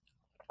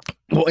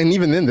 Well, and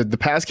even then, the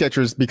pass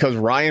catchers, because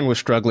Ryan was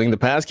struggling, the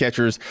pass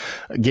catchers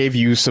gave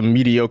you some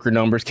mediocre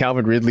numbers.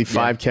 Calvin Ridley,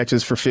 5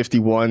 catches for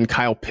 51.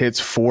 Kyle Pitts,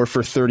 4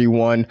 for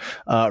 31.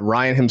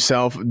 Ryan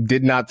himself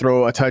did not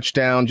throw a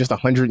touchdown, just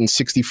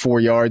 164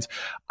 yards.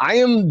 I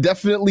am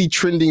definitely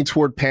trending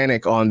toward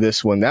panic on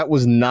this one. That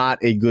was not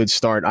a good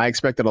start. I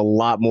expected a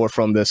lot more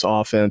from this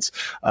offense.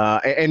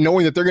 And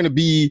knowing that they're going to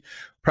be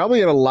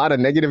probably in a lot of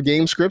negative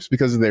game scripts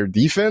because of their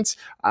defense,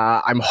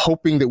 I'm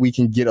hoping that we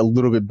can get a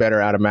little bit better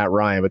out of Matt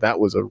Ryan, but that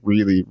was a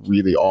really,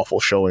 really awful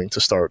showing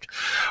to start.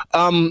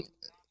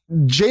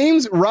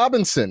 James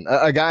Robinson,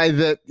 a guy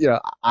that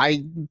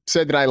I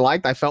said that I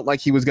liked. I felt like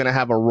he was going to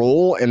have a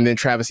role, and then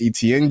Travis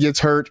Etienne gets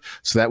hurt,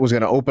 so that was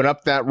going to open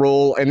up that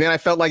role. And then I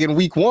felt like in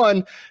week one,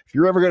 if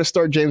you're ever going to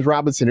start James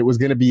Robinson, it was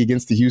going to be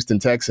against the Houston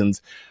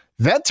Texans.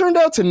 That turned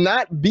out to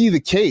not be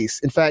the case.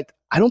 In fact,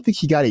 I don't think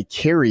he got a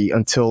carry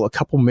until a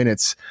couple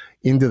minutes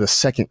into the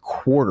second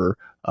quarter.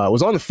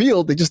 Was on the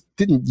field. They just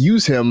didn't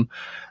use him.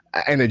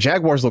 And the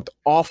Jaguars looked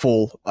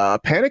awful.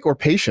 Panic or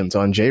patience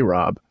on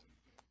J-Rob?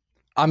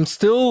 I'm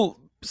still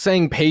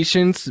saying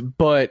patience,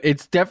 but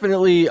it's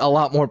definitely a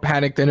lot more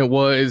panic than it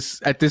was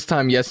at this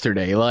time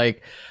yesterday.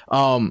 Like,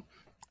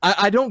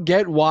 I don't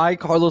get why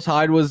Carlos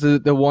Hyde was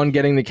the one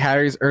getting the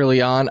carries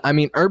early on. I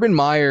mean, Urban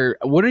Meyer,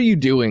 what are you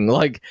doing?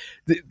 Like,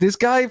 this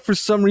guy, for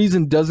some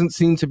reason, doesn't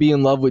seem to be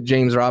in love with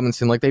James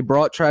Robinson. Like, they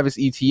brought Travis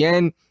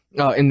Etienne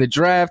in the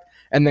draft,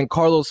 and then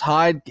Carlos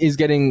Hyde is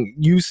getting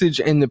usage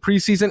in the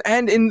preseason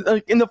and in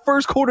the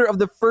first quarter of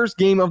the first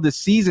game of the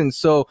season.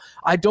 So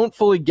I don't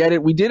fully get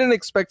it. We didn't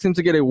expect him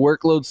to get a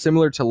workload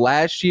similar to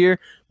last year,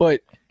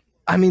 but,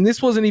 I mean,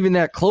 this wasn't even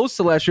that close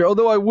to last year,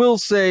 although I will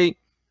say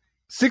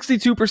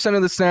 62%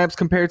 of the snaps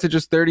compared to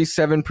just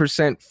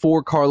 37%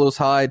 for Carlos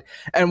Hyde.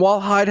 And while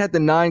Hyde had the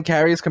 9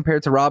 carries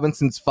compared to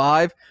Robinson's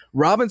 5,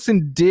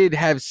 Robinson did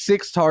have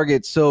 6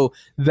 targets. So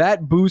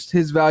that boosts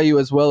his value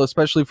as well,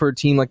 especially for a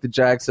team like the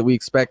Jags that we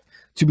expect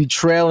to be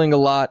trailing a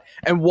lot.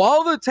 And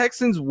while the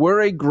Texans were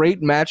a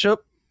great matchup,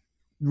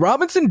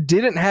 Robinson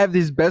didn't have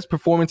his best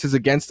performances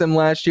against them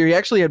last year. He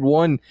actually had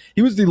one.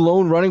 He was the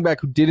lone running back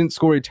who didn't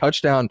score a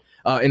touchdown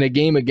in a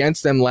game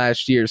against them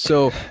last year.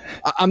 So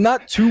I'm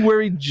not too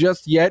worried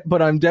just yet,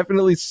 but I'm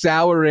definitely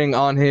souring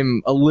on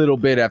him a little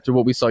bit after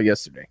what we saw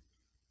yesterday.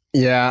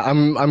 Yeah,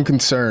 I'm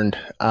concerned.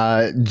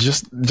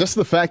 Just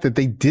the fact that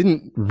they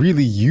didn't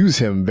really use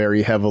him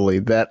very heavily.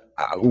 That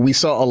we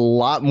saw a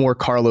lot more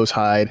Carlos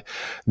Hyde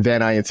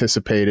than I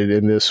anticipated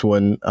in this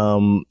one.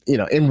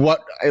 In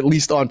what, at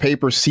least on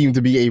paper, seemed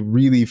to be a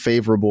really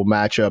favorable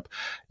matchup.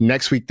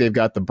 Next week they've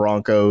got the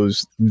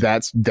Broncos.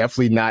 That's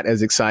definitely not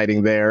as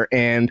exciting there.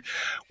 And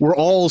we're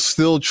all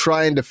still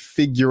trying to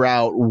figure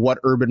out what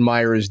Urban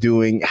Meyer is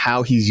doing,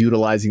 how he's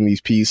utilizing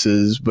these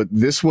pieces. But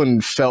this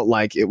one felt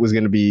like it was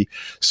going to be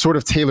sort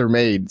of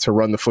tailor-made to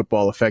run the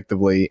football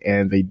effectively,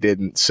 and they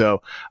didn't.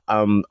 So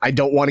I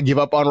don't want to give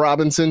up on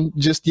Robinson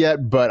just yet,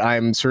 but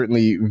I'm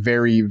certainly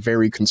very,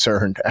 very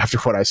concerned after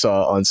what I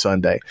saw on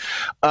Sunday.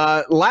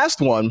 Last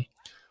one,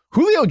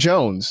 Julio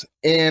Jones.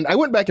 And I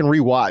went back and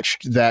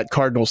rewatched that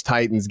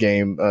Cardinals-Titans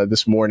game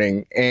this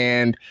morning,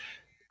 and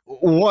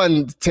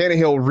one,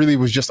 Tannehill really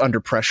was just under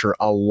pressure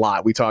a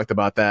lot. We talked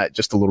about that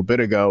just a little bit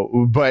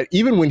ago, but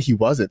even when he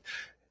wasn't,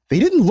 they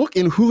didn't look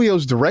in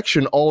Julio's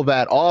direction all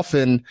that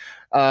often.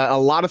 A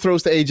lot of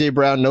throws to A.J.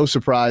 Brown, no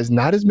surprise.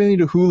 Not as many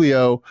to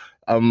Julio.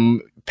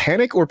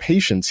 Panic or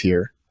patience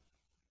here?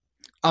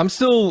 I'm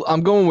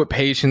going with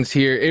patience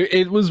here.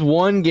 It was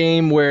one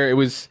game where it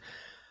was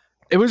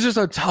just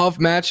a tough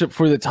matchup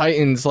for the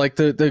Titans. Like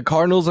the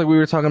Cardinals, like we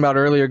were talking about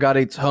earlier, got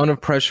a ton of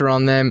pressure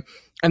on them.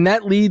 And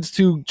that leads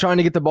to trying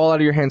to get the ball out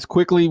of your hands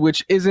quickly,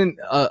 which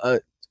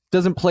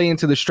doesn't play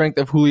into the strength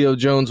of Julio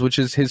Jones, which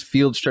is his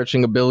field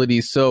stretching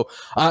abilities. So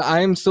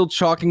I am still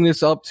chalking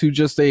this up to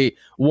just a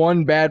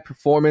one bad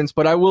performance.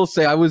 But I will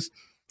say I was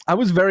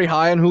very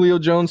high on Julio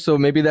Jones, so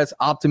maybe that's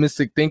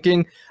optimistic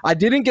thinking. I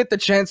didn't get the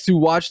chance to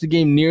watch the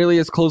game nearly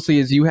as closely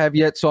as you have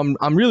yet, so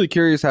I'm really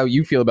curious how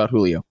you feel about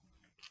Julio.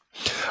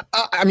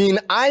 I mean,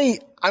 I'm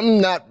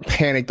not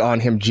panicked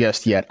on him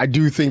just yet. I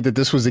do think that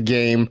this was a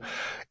game.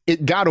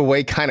 It got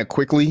away kind of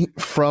quickly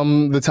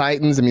from the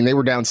Titans. I mean, they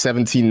were down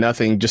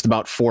 17-0 just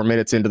about 4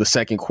 minutes into the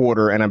second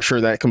quarter, and I'm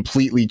sure that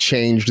completely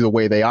changed the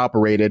way they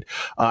operated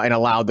and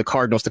allowed the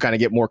Cardinals to kind of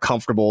get more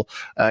comfortable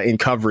in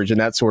coverage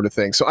and that sort of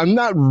thing. So I'm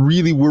not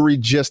really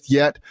worried just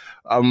yet,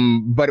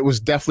 but it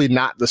was definitely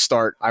not the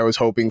start I was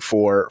hoping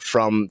for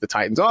from the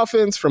Titans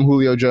offense, from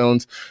Julio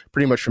Jones,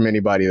 pretty much from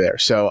anybody there.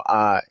 So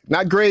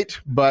not great,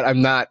 but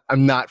I'm not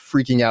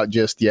freaking out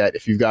just yet.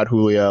 If you've got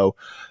Julio,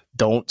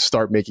 don't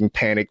start making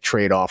panic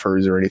trade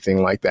offers or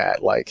anything like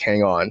that. Like,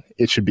 hang on,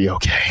 it should be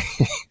okay.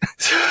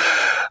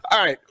 All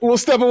right, we'll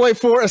step away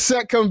for a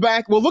sec, come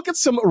back. We'll look at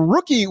some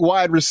rookie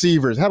wide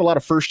receivers. Had a lot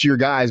of first-year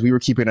guys we were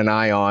keeping an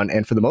eye on,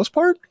 and for the most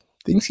part,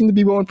 things seem to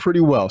be going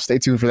pretty well. Stay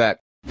tuned for that.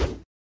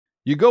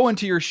 You go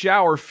into your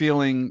shower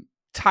feeling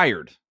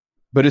tired,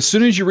 but as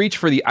soon as you reach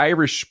for the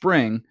Irish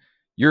Spring,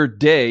 your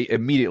day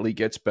immediately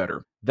gets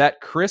better.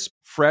 That crisp,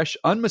 fresh,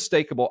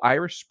 unmistakable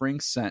Irish Spring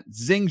scent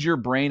zings your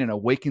brain and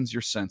awakens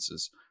your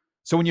senses.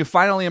 So when you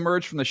finally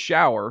emerge from the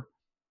shower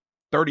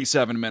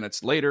 37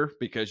 minutes later,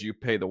 because you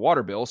pay the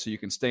water bill so you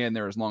can stay in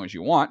there as long as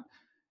you want,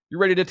 you're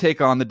ready to take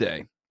on the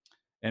day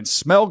and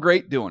smell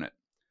great doing it.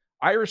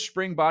 Irish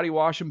Spring Body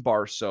Wash and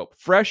Bar Soap.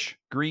 Fresh,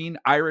 green,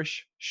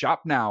 Irish.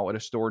 Shop now at a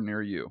store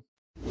near you.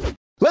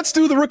 Let's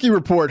do the rookie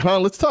report, huh?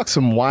 Let's talk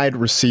some wide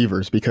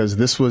receivers, because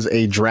this was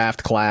a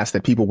draft class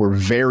that people were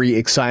very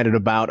excited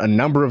about. A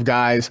number of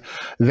guys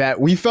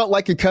that we felt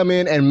like could come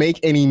in and make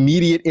an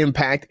immediate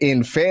impact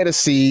in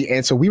fantasy.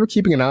 And so we were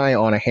keeping an eye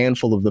on a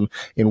handful of them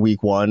in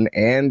week one.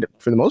 And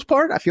for the most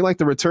part, I feel like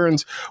the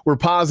returns were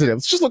positive.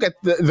 Let's just look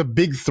at the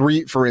big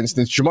three, for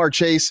instance. Jamar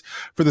Chase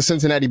for the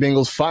Cincinnati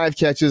Bengals, 5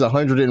 catches,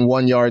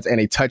 101 yards,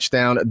 and a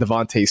touchdown.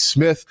 Devontae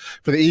Smith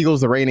for the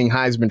Eagles, the reigning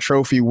Heisman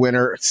Trophy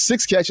winner,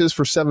 6 catches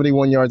for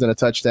 71 yards and a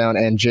touchdown.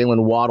 And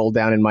Jalen Waddle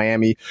down in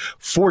Miami,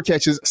 4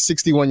 catches,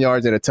 61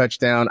 yards and a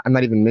touchdown. I'm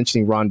not even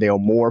mentioning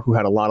Rondale Moore, who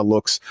had a lot of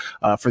looks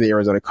for the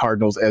Arizona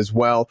Cardinals as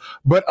well.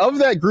 But of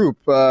that group,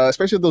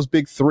 especially those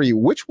big three,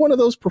 which one of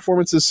those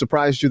performances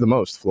surprised you the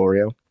most,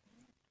 Florio?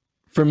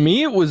 For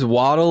me, it was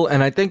Waddle,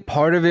 and I think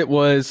part of it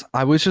was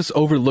I was just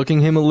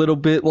overlooking him a little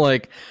bit.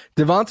 Like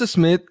Devonta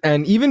Smith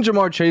and even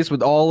Jamar Chase,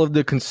 with all of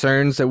the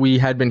concerns that we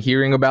had been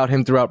hearing about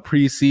him throughout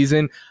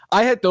preseason,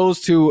 I had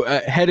those two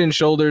head and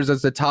shoulders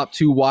as the top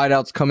two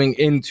wideouts coming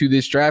into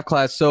this draft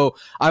class. So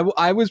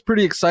I was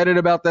pretty excited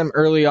about them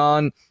early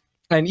on.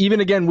 And even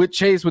again with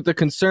Chase, with the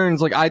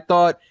concerns, like I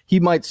thought he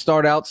might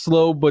start out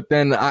slow, but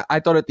then I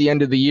thought at the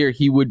end of the year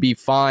he would be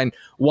fine.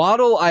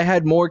 Waddle, I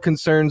had more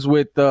concerns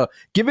with, I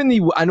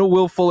know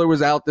Will Fuller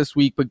was out this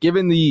week, but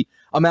given the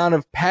amount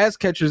of pass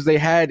catchers they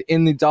had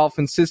in the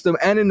Dolphins system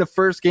and in the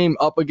first game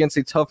up against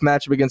a tough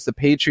matchup against the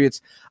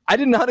Patriots, I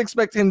did not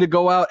expect him to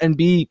go out and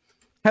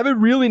have a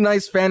really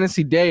nice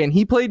fantasy day, and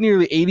he played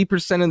nearly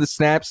 80% of the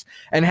snaps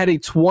and had a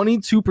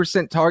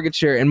 22% target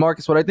share. And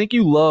Marcus, what I think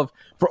you love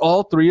for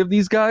all three of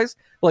these guys,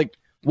 like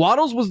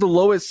Waddles was the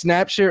lowest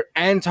snap share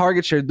and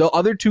target share. The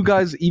other two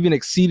guys even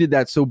exceeded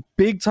that. So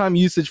big time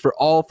usage for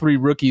all three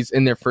rookies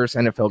in their first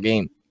NFL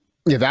game.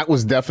 Yeah, that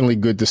was definitely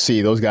good to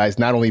see. Those guys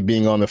not only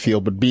being on the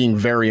field, but being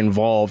very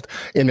involved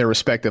in their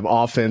respective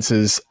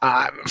offenses.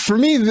 For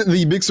me,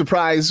 the big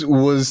surprise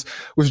was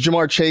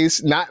Jamar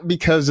Chase, not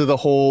because of the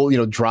whole,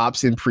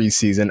 drops in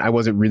preseason. I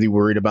wasn't really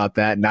worried about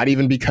that. Not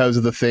even because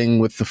of the thing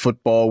with the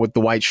football, with the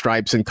white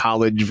stripes in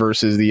college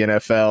versus the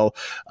NFL.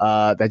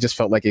 That just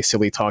felt like a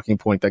silly talking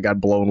point that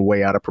got blown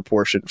way out of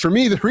proportion. For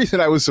me, the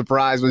reason I was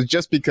surprised was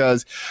just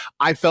because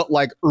I felt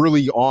like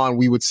early on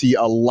we would see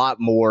a lot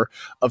more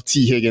of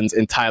T. Higgins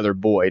and Tyler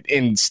Boyd.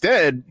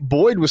 Instead,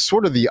 Boyd was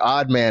sort of the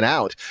odd man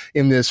out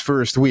in this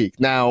first week.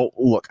 Now,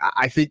 look,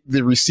 I think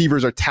the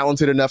receivers are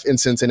talented enough in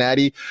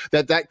Cincinnati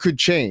that could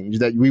change,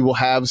 that we will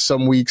have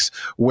some weeks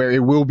where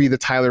it will be the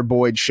Tyler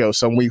Boyd show,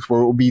 some weeks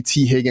where it will be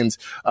T. Higgins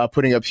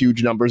putting up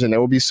huge numbers, and there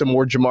will be some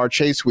more Jamar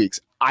Chase weeks.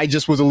 I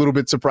just was a little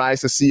bit surprised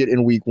to see it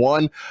in week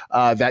one.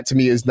 That to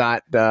me is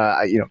not,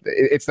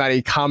 it's not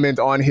a comment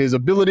on his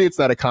ability. It's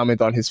not a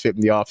comment on his fit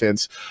in the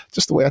offense.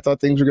 Just the way I thought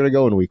things were going to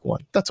go in week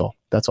one. That's all.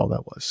 That's all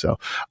that was. So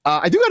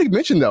I do got to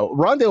mention, though,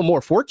 Rondale Moore,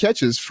 4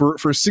 catches for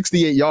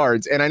 68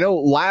 yards. And I know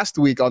last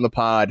week on the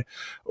pod,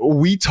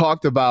 we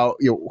talked about,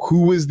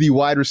 who is the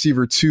wide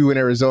receiver 2 in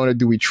Arizona?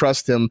 Do we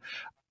trust him?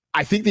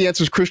 I think the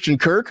answer is Christian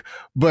Kirk,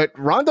 but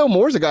Rondale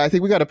Moore's a guy I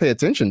think we got to pay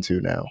attention to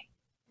now.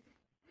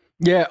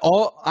 Yeah,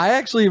 I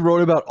actually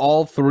wrote about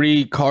all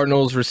 3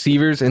 Cardinals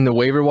receivers in the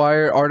waiver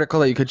wire article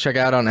that you could check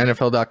out on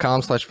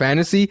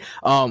NFL.com/fantasy.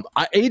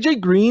 AJ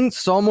Green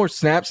saw more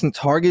snaps and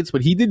targets,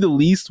 but he did the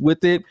least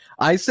with it.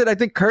 I said I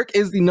think Kirk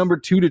is the number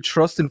 2 to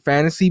trust in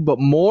fantasy, but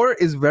Moore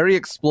is very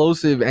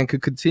explosive and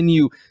could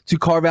continue to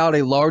carve out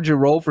a larger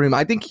role for him.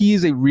 I think he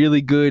is a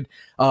really good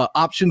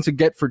option to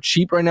get for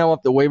cheap right now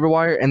off the waiver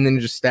wire and then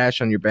just stash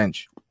on your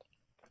bench.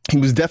 He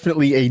was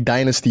definitely a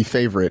dynasty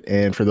favorite,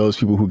 and for those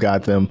people who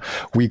got them,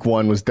 week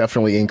one was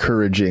definitely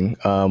encouraging.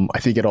 I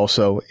think it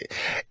also,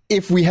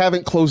 if we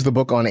haven't closed the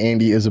book on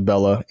Andy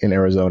Isabella in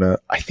Arizona,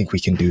 I think we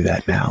can do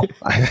that now.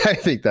 I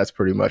think that's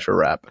pretty much a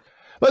wrap.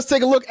 Let's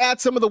take a look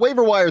at some of the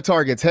waiver wire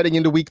targets heading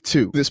into week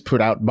 2. This put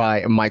out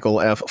by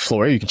Michael F.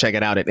 Flory. You can check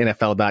it out at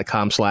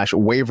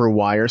NFL.com/waiver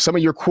wire. Some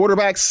of your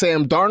quarterbacks: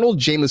 Sam Darnold,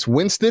 Jameis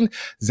Winston,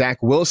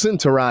 Zach Wilson,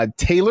 Tyrod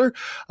Taylor.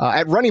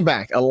 At running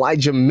back,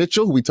 Elijah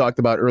Mitchell, who we talked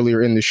about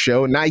earlier in the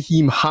show,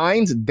 Nyheim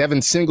Hines,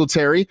 Devin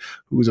Singletary,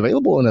 who is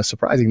available in a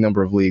surprising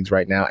number of leagues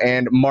right now,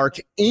 and Mark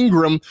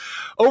Ingram.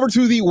 Over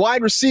to the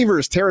wide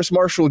receivers: Terrace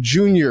Marshall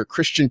Jr.,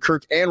 Christian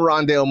Kirk, and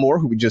Rondale Moore,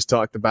 who we just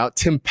talked about,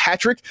 Tim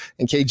Patrick,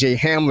 and KJ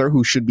Hamler,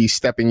 who should be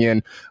stepping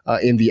in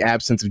the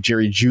absence of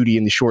Jerry Jeudy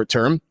in the short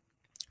term.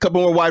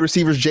 Couple more wide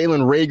receivers: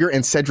 Jalen Reagor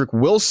and Cedric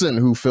Wilson,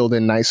 who filled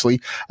in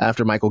nicely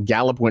after Michael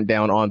Gallup went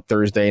down on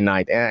Thursday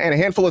night. And a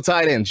handful of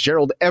tight ends: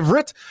 Gerald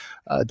Everett,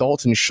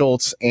 Dalton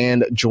Schultz,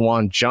 and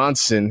Juwan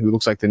Johnson, who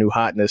looks like the new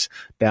hotness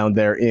down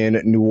there in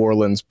New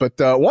Orleans. But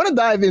want to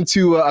dive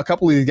into a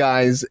couple of these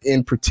guys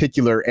in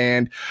particular.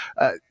 And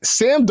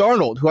Sam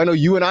Darnold, who I know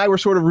you and I were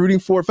sort of rooting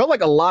for. It felt like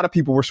a lot of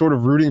people were sort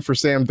of rooting for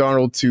Sam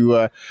Darnold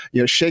to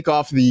shake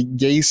off the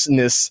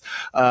Gaseness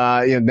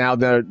now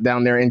they're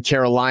down there in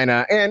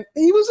Carolina. And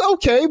he was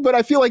okay, but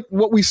I feel like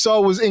what we saw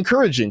was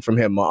encouraging from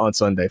him on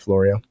Sunday,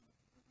 Florio.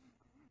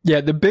 Yeah,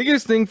 the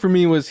biggest thing for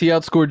me was he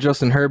outscored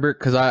Justin Herbert,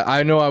 because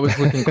I know I was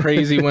looking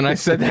crazy when I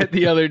said that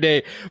the other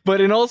day. But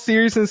in all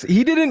seriousness,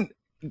 he didn't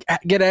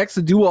get asked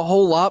to do a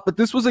whole lot, but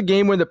this was a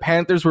game where the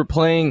Panthers were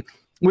playing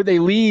with a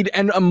lead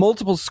and a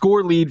multiple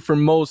score lead for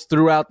most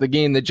throughout the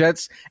game. The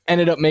Jets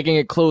ended up making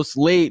it close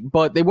late,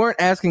 but they weren't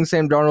asking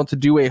Sam Darnold to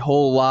do a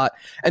whole lot.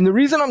 And the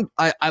reason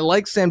I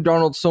like Sam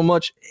Darnold so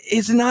much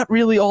is not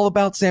really all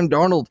about Sam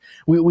Darnold.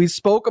 We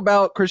spoke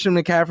about Christian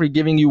McCaffrey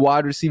giving you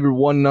wide receiver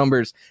 1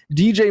 numbers.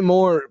 DJ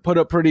Moore put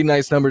up pretty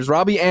nice numbers.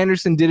 Robbie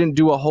Anderson didn't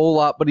do a whole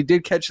lot, but he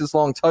did catch this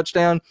long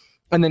touchdown.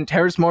 And then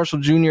Terrace Marshall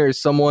Jr.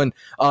 is someone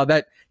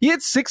that he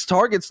had 6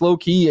 targets low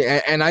key,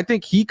 and I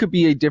think he could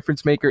be a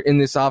difference maker in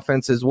this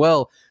offense as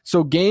well.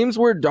 So games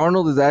where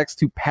Darnold is asked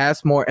to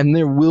pass more, and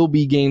there will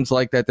be games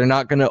like that. They're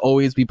not going to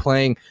always be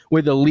playing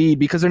with a lead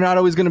because they're not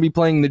always going to be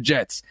playing the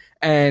Jets.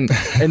 And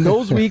in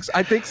those weeks,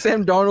 I think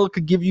Sam Darnold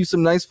could give you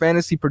some nice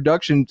fantasy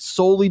production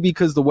solely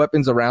because the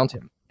weapons around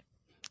him.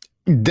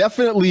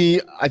 Definitely,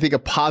 I think a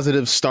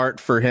positive start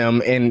for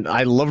him, and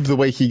I loved the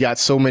way he got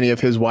so many of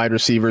his wide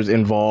receivers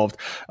involved.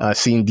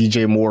 Seeing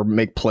DJ Moore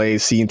make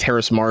plays, seeing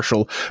Terrace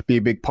Marshall be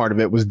a big part of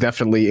it was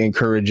definitely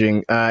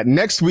encouraging.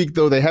 Next week,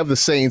 though, they have the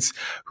Saints,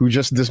 who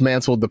just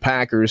dismantled the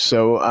Packers.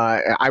 So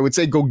I would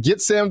say go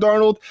get Sam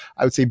Darnold.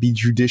 I would say be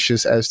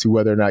judicious as to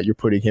whether or not you're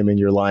putting him in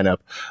your lineup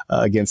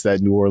against that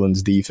New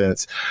Orleans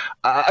defense.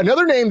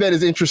 Another name that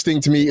is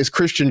interesting to me is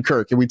Christian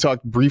Kirk, and we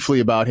talked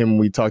briefly about him.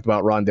 We talked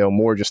about Rondale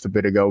Moore just a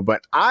bit ago,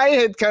 but I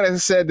had kind of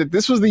said that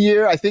this was the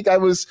year. I think I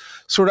was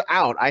sort of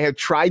out. I had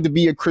tried to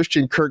be a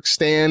Christian Kirk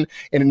stan,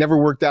 and it never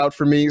worked out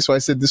for me. So I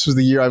said this was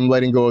the year I'm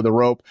letting go of the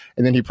rope.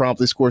 And then he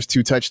promptly scores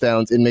 2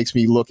 touchdowns. It makes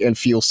me look and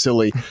feel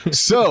silly.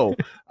 So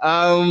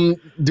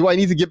do I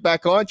need to get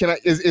back on?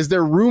 Is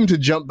there room to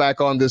jump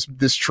back on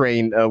this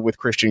train with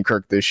Christian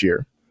Kirk this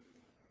year?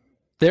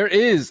 There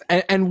is,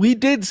 and we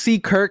did see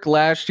Kirk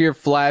last year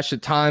flash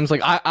at times.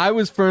 Like I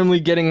was firmly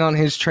getting on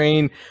his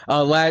train.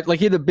 Like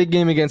he had a big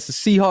game against the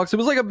Seahawks. It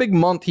was like a big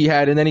month he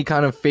had, and then he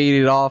kind of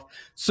faded off.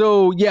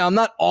 So yeah, I'm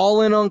not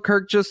all in on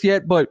Kirk just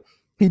yet, but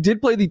he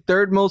did play the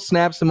 3rd most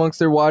snaps amongst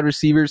their wide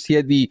receivers. He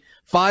had the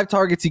 5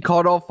 targets. He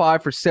caught all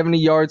 5 for 70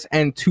 yards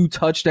and 2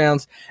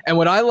 touchdowns. And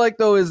what I like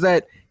though is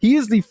that he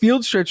is the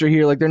field stretcher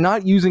here. Like they're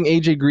not using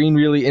AJ Green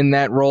really in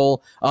that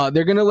role.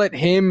 They're going to let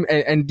him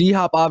and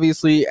D-Hop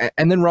obviously,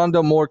 and then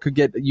Rondale Moore could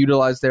get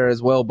utilized there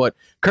as well. But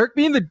Kirk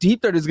being the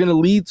deep threat is going to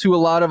lead to a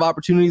lot of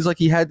opportunities like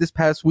he had this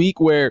past week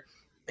where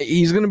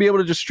he's going to be able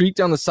to just streak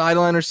down the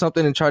sideline or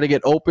something and try to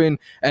get open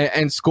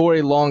and score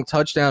a long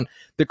touchdown.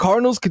 The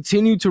Cardinals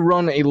continue to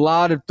run a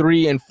lot of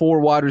 3 and 4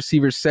 wide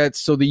receiver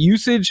sets. So the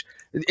usage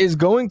is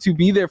going to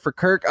be there for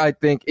Kirk, I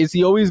think. Is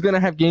he always going to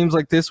have games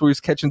like this where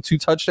he's catching 2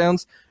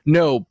 touchdowns?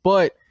 No,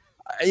 but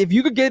if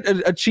you could get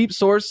a cheap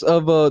source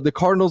of the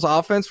Cardinals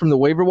offense from the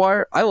waiver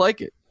wire, I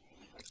like it.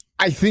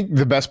 I think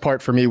the best part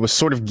for me was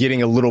sort of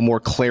getting a little more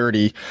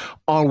clarity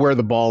on where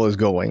the ball is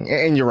going.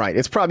 And you're right.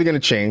 It's probably going to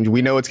change.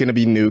 We know it's going to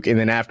be Nuke. And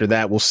then after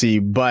that, we'll see.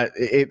 But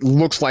it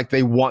looks like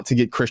they want to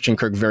get Christian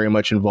Kirk very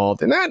much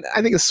involved. And that,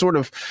 I think, is sort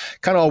of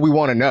kind of all we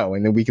want to know.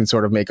 And then we can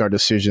sort of make our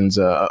decisions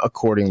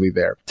accordingly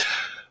there.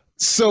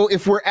 So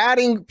if we're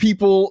adding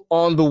people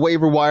on the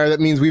waiver wire, that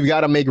means we've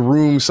got to make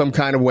room some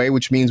kind of way,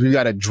 which means we've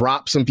got to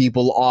drop some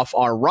people off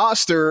our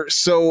roster.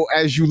 So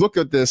as you look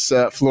at this,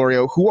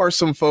 Florio, who are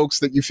some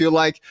folks that you feel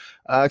like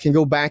can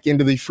go back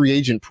into the free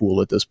agent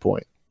pool at this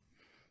point?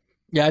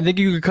 Yeah, I think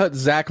you could cut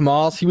Zach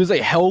Moss. He was a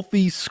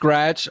healthy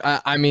scratch.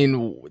 I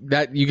mean,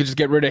 that you could just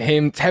get rid of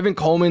him. Tevin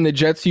Coleman, the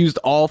Jets used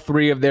all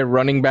 3 of their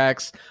running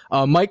backs.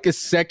 Mike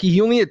Gesicki,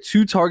 he only had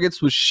 2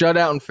 targets, was shut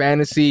out in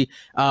fantasy,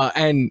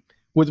 and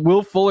with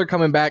Will Fuller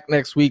coming back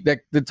next week,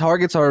 that the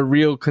targets are a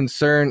real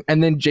concern.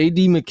 And then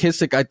J.D.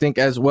 McKissick, I think,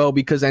 as well,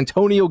 because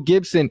Antonio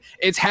Gibson,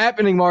 it's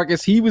happening,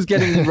 Marcus. He was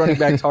getting the running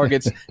back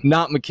targets,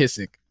 not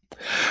McKissick.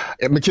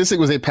 McKissick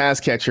was a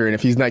pass catcher, and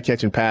if he's not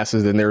catching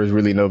passes, then there is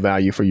really no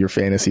value for your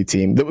fantasy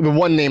team. The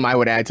one name I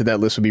would add to that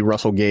list would be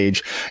Russell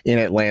Gage in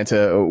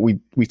Atlanta.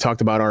 We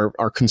talked about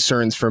our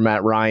concerns for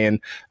Matt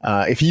Ryan.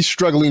 If he's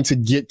struggling to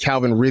get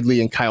Calvin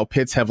Ridley and Kyle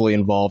Pitts heavily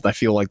involved, I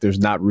feel like there's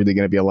not really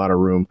going to be a lot of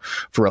room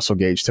for Russell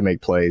Gage to make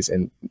plays.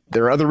 And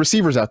there are other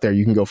receivers out there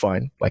you can go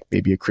find, like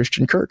maybe a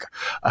Christian Kirk.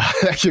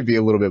 That could be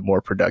a little bit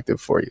more productive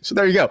for you. So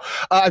there you go.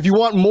 If you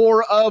want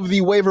more of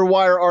the waiver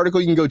wire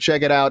article, you can go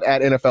check it out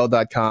at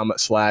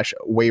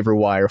NFL.com/waiver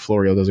wire.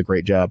 Florio does a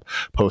great job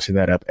posting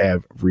that up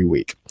every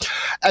week.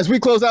 As we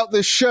close out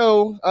this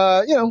show,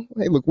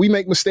 hey, look, we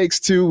make mistakes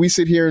too. We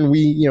sit here and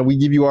we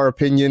give you our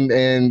opinion,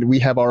 and we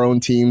have our own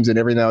teams, and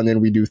every now and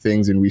then we do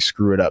things and we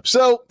screw it up.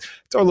 So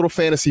it's our little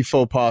fantasy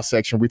faux pas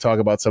section. We talk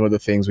about some of the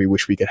things we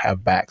wish we could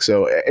have back.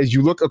 So as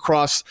you look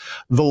across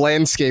the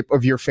landscape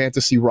of your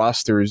fantasy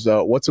rosters,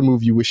 what's a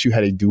move you wish you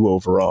had a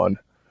do-over on?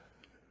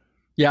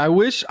 Yeah, I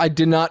wish I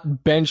did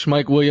not bench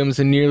Mike Williams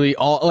in nearly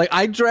all. Like,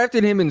 I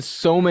drafted him in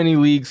so many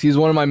leagues. He's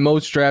one of my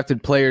most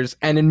drafted players.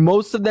 And in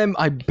most of them,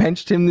 I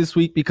benched him this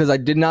week because I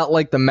did not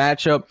like the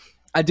matchup.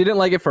 I didn't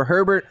like it for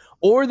Herbert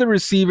or the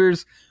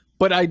receivers.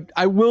 But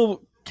I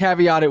will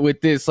caveat it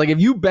with this. Like, if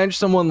you bench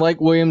someone like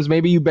Williams,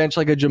 maybe you bench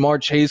like a Jamar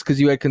Chase because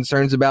you had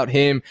concerns about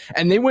him,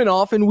 and they went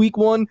off in week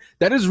 1,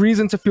 that is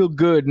reason to feel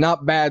good,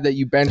 not bad that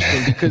you benched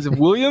him. Because if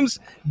Williams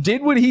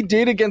did what he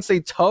did against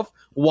a tough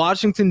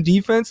Washington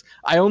defense,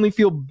 I only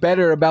feel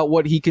better about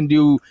what he can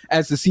do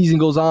as the season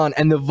goes on,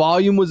 and the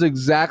volume was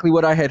exactly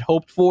what I had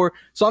hoped for.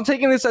 So I'm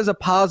taking this as a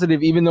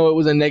positive, even though it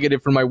was a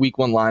negative for my week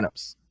 1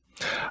 lineups.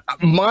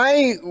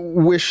 My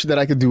wish that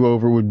I could do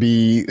over would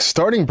be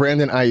starting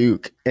Brandon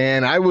Ayuk.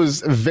 And I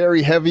was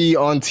very heavy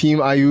on Team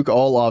Ayuk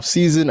all off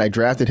season. I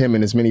drafted him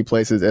in as many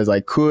places as I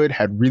could,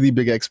 had really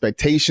big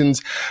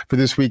expectations for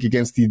this week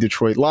against the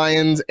Detroit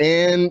Lions.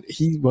 And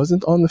he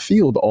wasn't on the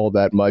field all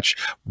that much,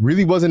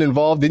 really wasn't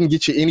involved, didn't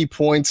get you any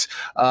points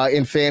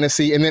in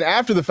fantasy. And then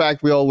after the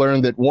fact, we all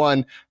learned that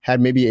one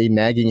had maybe a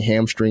nagging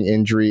hamstring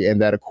injury,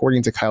 and that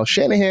according to Kyle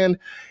Shanahan,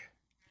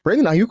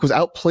 Brandon Ayuk was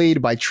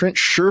outplayed by Trent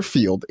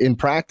Sherfield in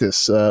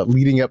practice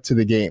leading up to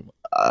the game.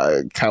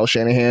 Kyle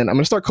Shanahan, I'm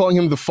going to start calling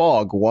him the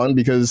Fog, one,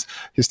 because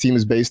his team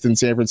is based in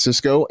San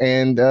Francisco,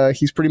 and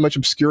he's pretty much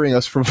obscuring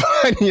us from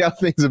finding out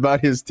things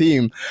about his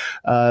team.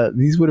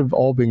 These would have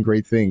all been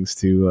great things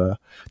to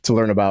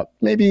learn about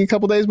maybe a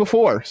couple days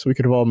before, so we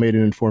could have all made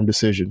an informed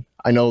decision.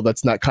 I know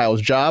that's not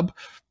Kyle's job,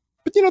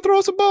 but, throw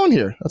us a bone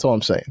here. That's all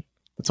I'm saying.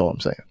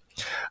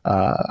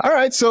 All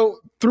right, so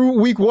through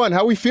week one,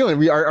 how are we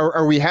feeling?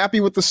 Are we happy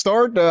with the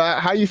start?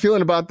 How are you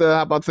feeling about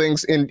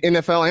things in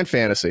NFL and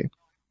fantasy?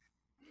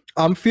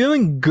 I'm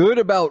feeling good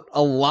about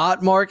a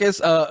lot, Marcus.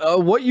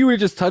 What you were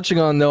just touching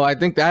on, though, I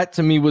think that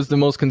to me was the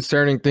most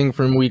concerning thing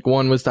from week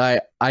one was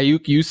the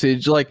Ayuk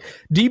usage. Like,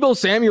 Deebo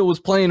Samuel was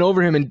playing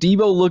over him, and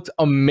Deebo looked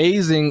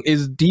amazing.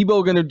 Is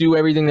Deebo going to do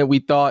everything that we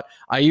thought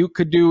Ayuk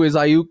could do? Is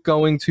Ayuk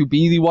going to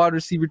be the wide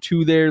receiver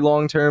 2 there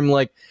long term?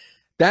 Like,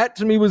 that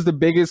to me was the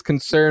biggest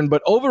concern.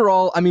 But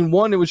overall, I mean,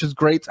 one, it was just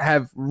great to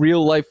have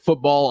real life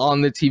football on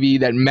the TV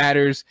that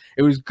matters.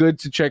 It was good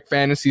to check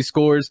fantasy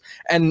scores.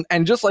 And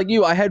just like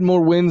you, I had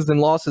more wins than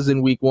losses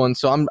in week one.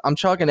 So I'm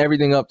chalking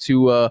everything up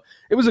to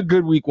it was a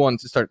good week one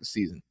to start the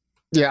season.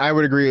 Yeah, I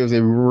would agree. It was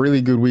a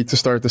really good week to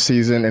start the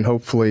season, and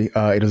hopefully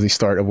it is the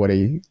start of what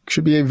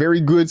should be a very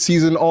good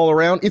season all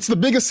around. It's the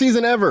biggest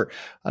season ever.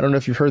 I don't know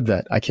if you've heard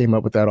that. I came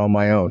up with that on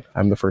my own.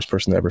 I'm the first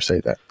person to ever say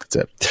that. That's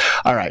it.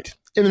 All right.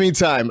 In the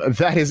meantime,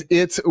 that is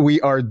it.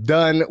 We are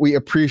done. We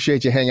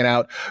appreciate you hanging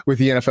out with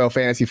the NFL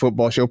Fantasy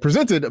Football Show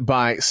presented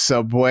by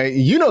Subway.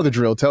 You know the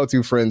drill. Tell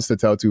two friends to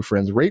tell two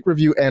friends. Rate,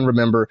 review, and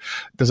remember,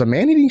 does a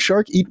man-eating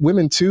shark eat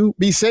women too?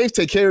 Be safe,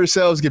 take care of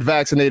yourselves, get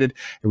vaccinated,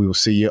 and we will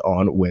see you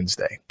on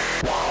Wednesday.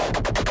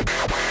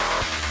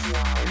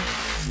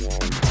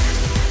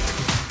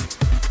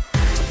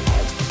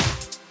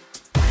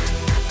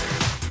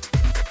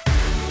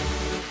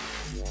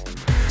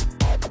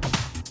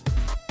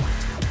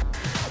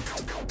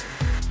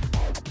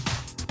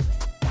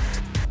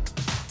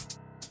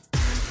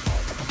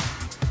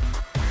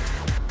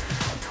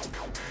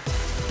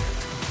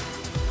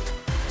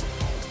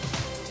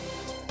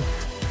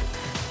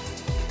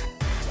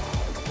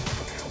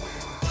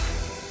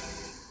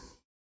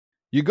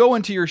 You go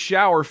into your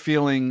shower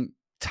feeling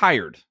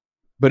tired,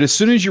 but as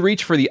soon as you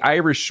reach for the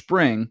Irish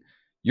Spring,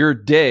 your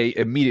day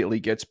immediately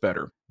gets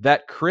better.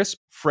 That crisp,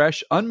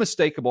 fresh,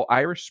 unmistakable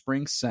Irish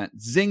Spring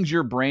scent zings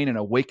your brain and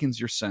awakens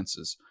your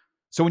senses.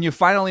 So when you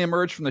finally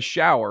emerge from the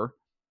shower,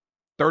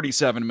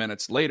 37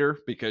 minutes later,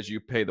 because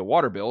you pay the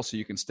water bill so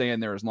you can stay in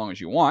there as long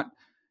as you want,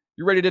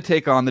 you're ready to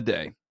take on the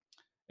day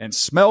and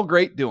smell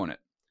great doing it.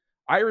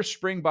 Irish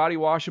Spring Body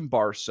Wash and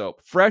Bar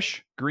Soap.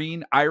 Fresh,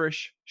 green,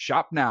 Irish.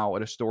 Shop now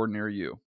at a store near you.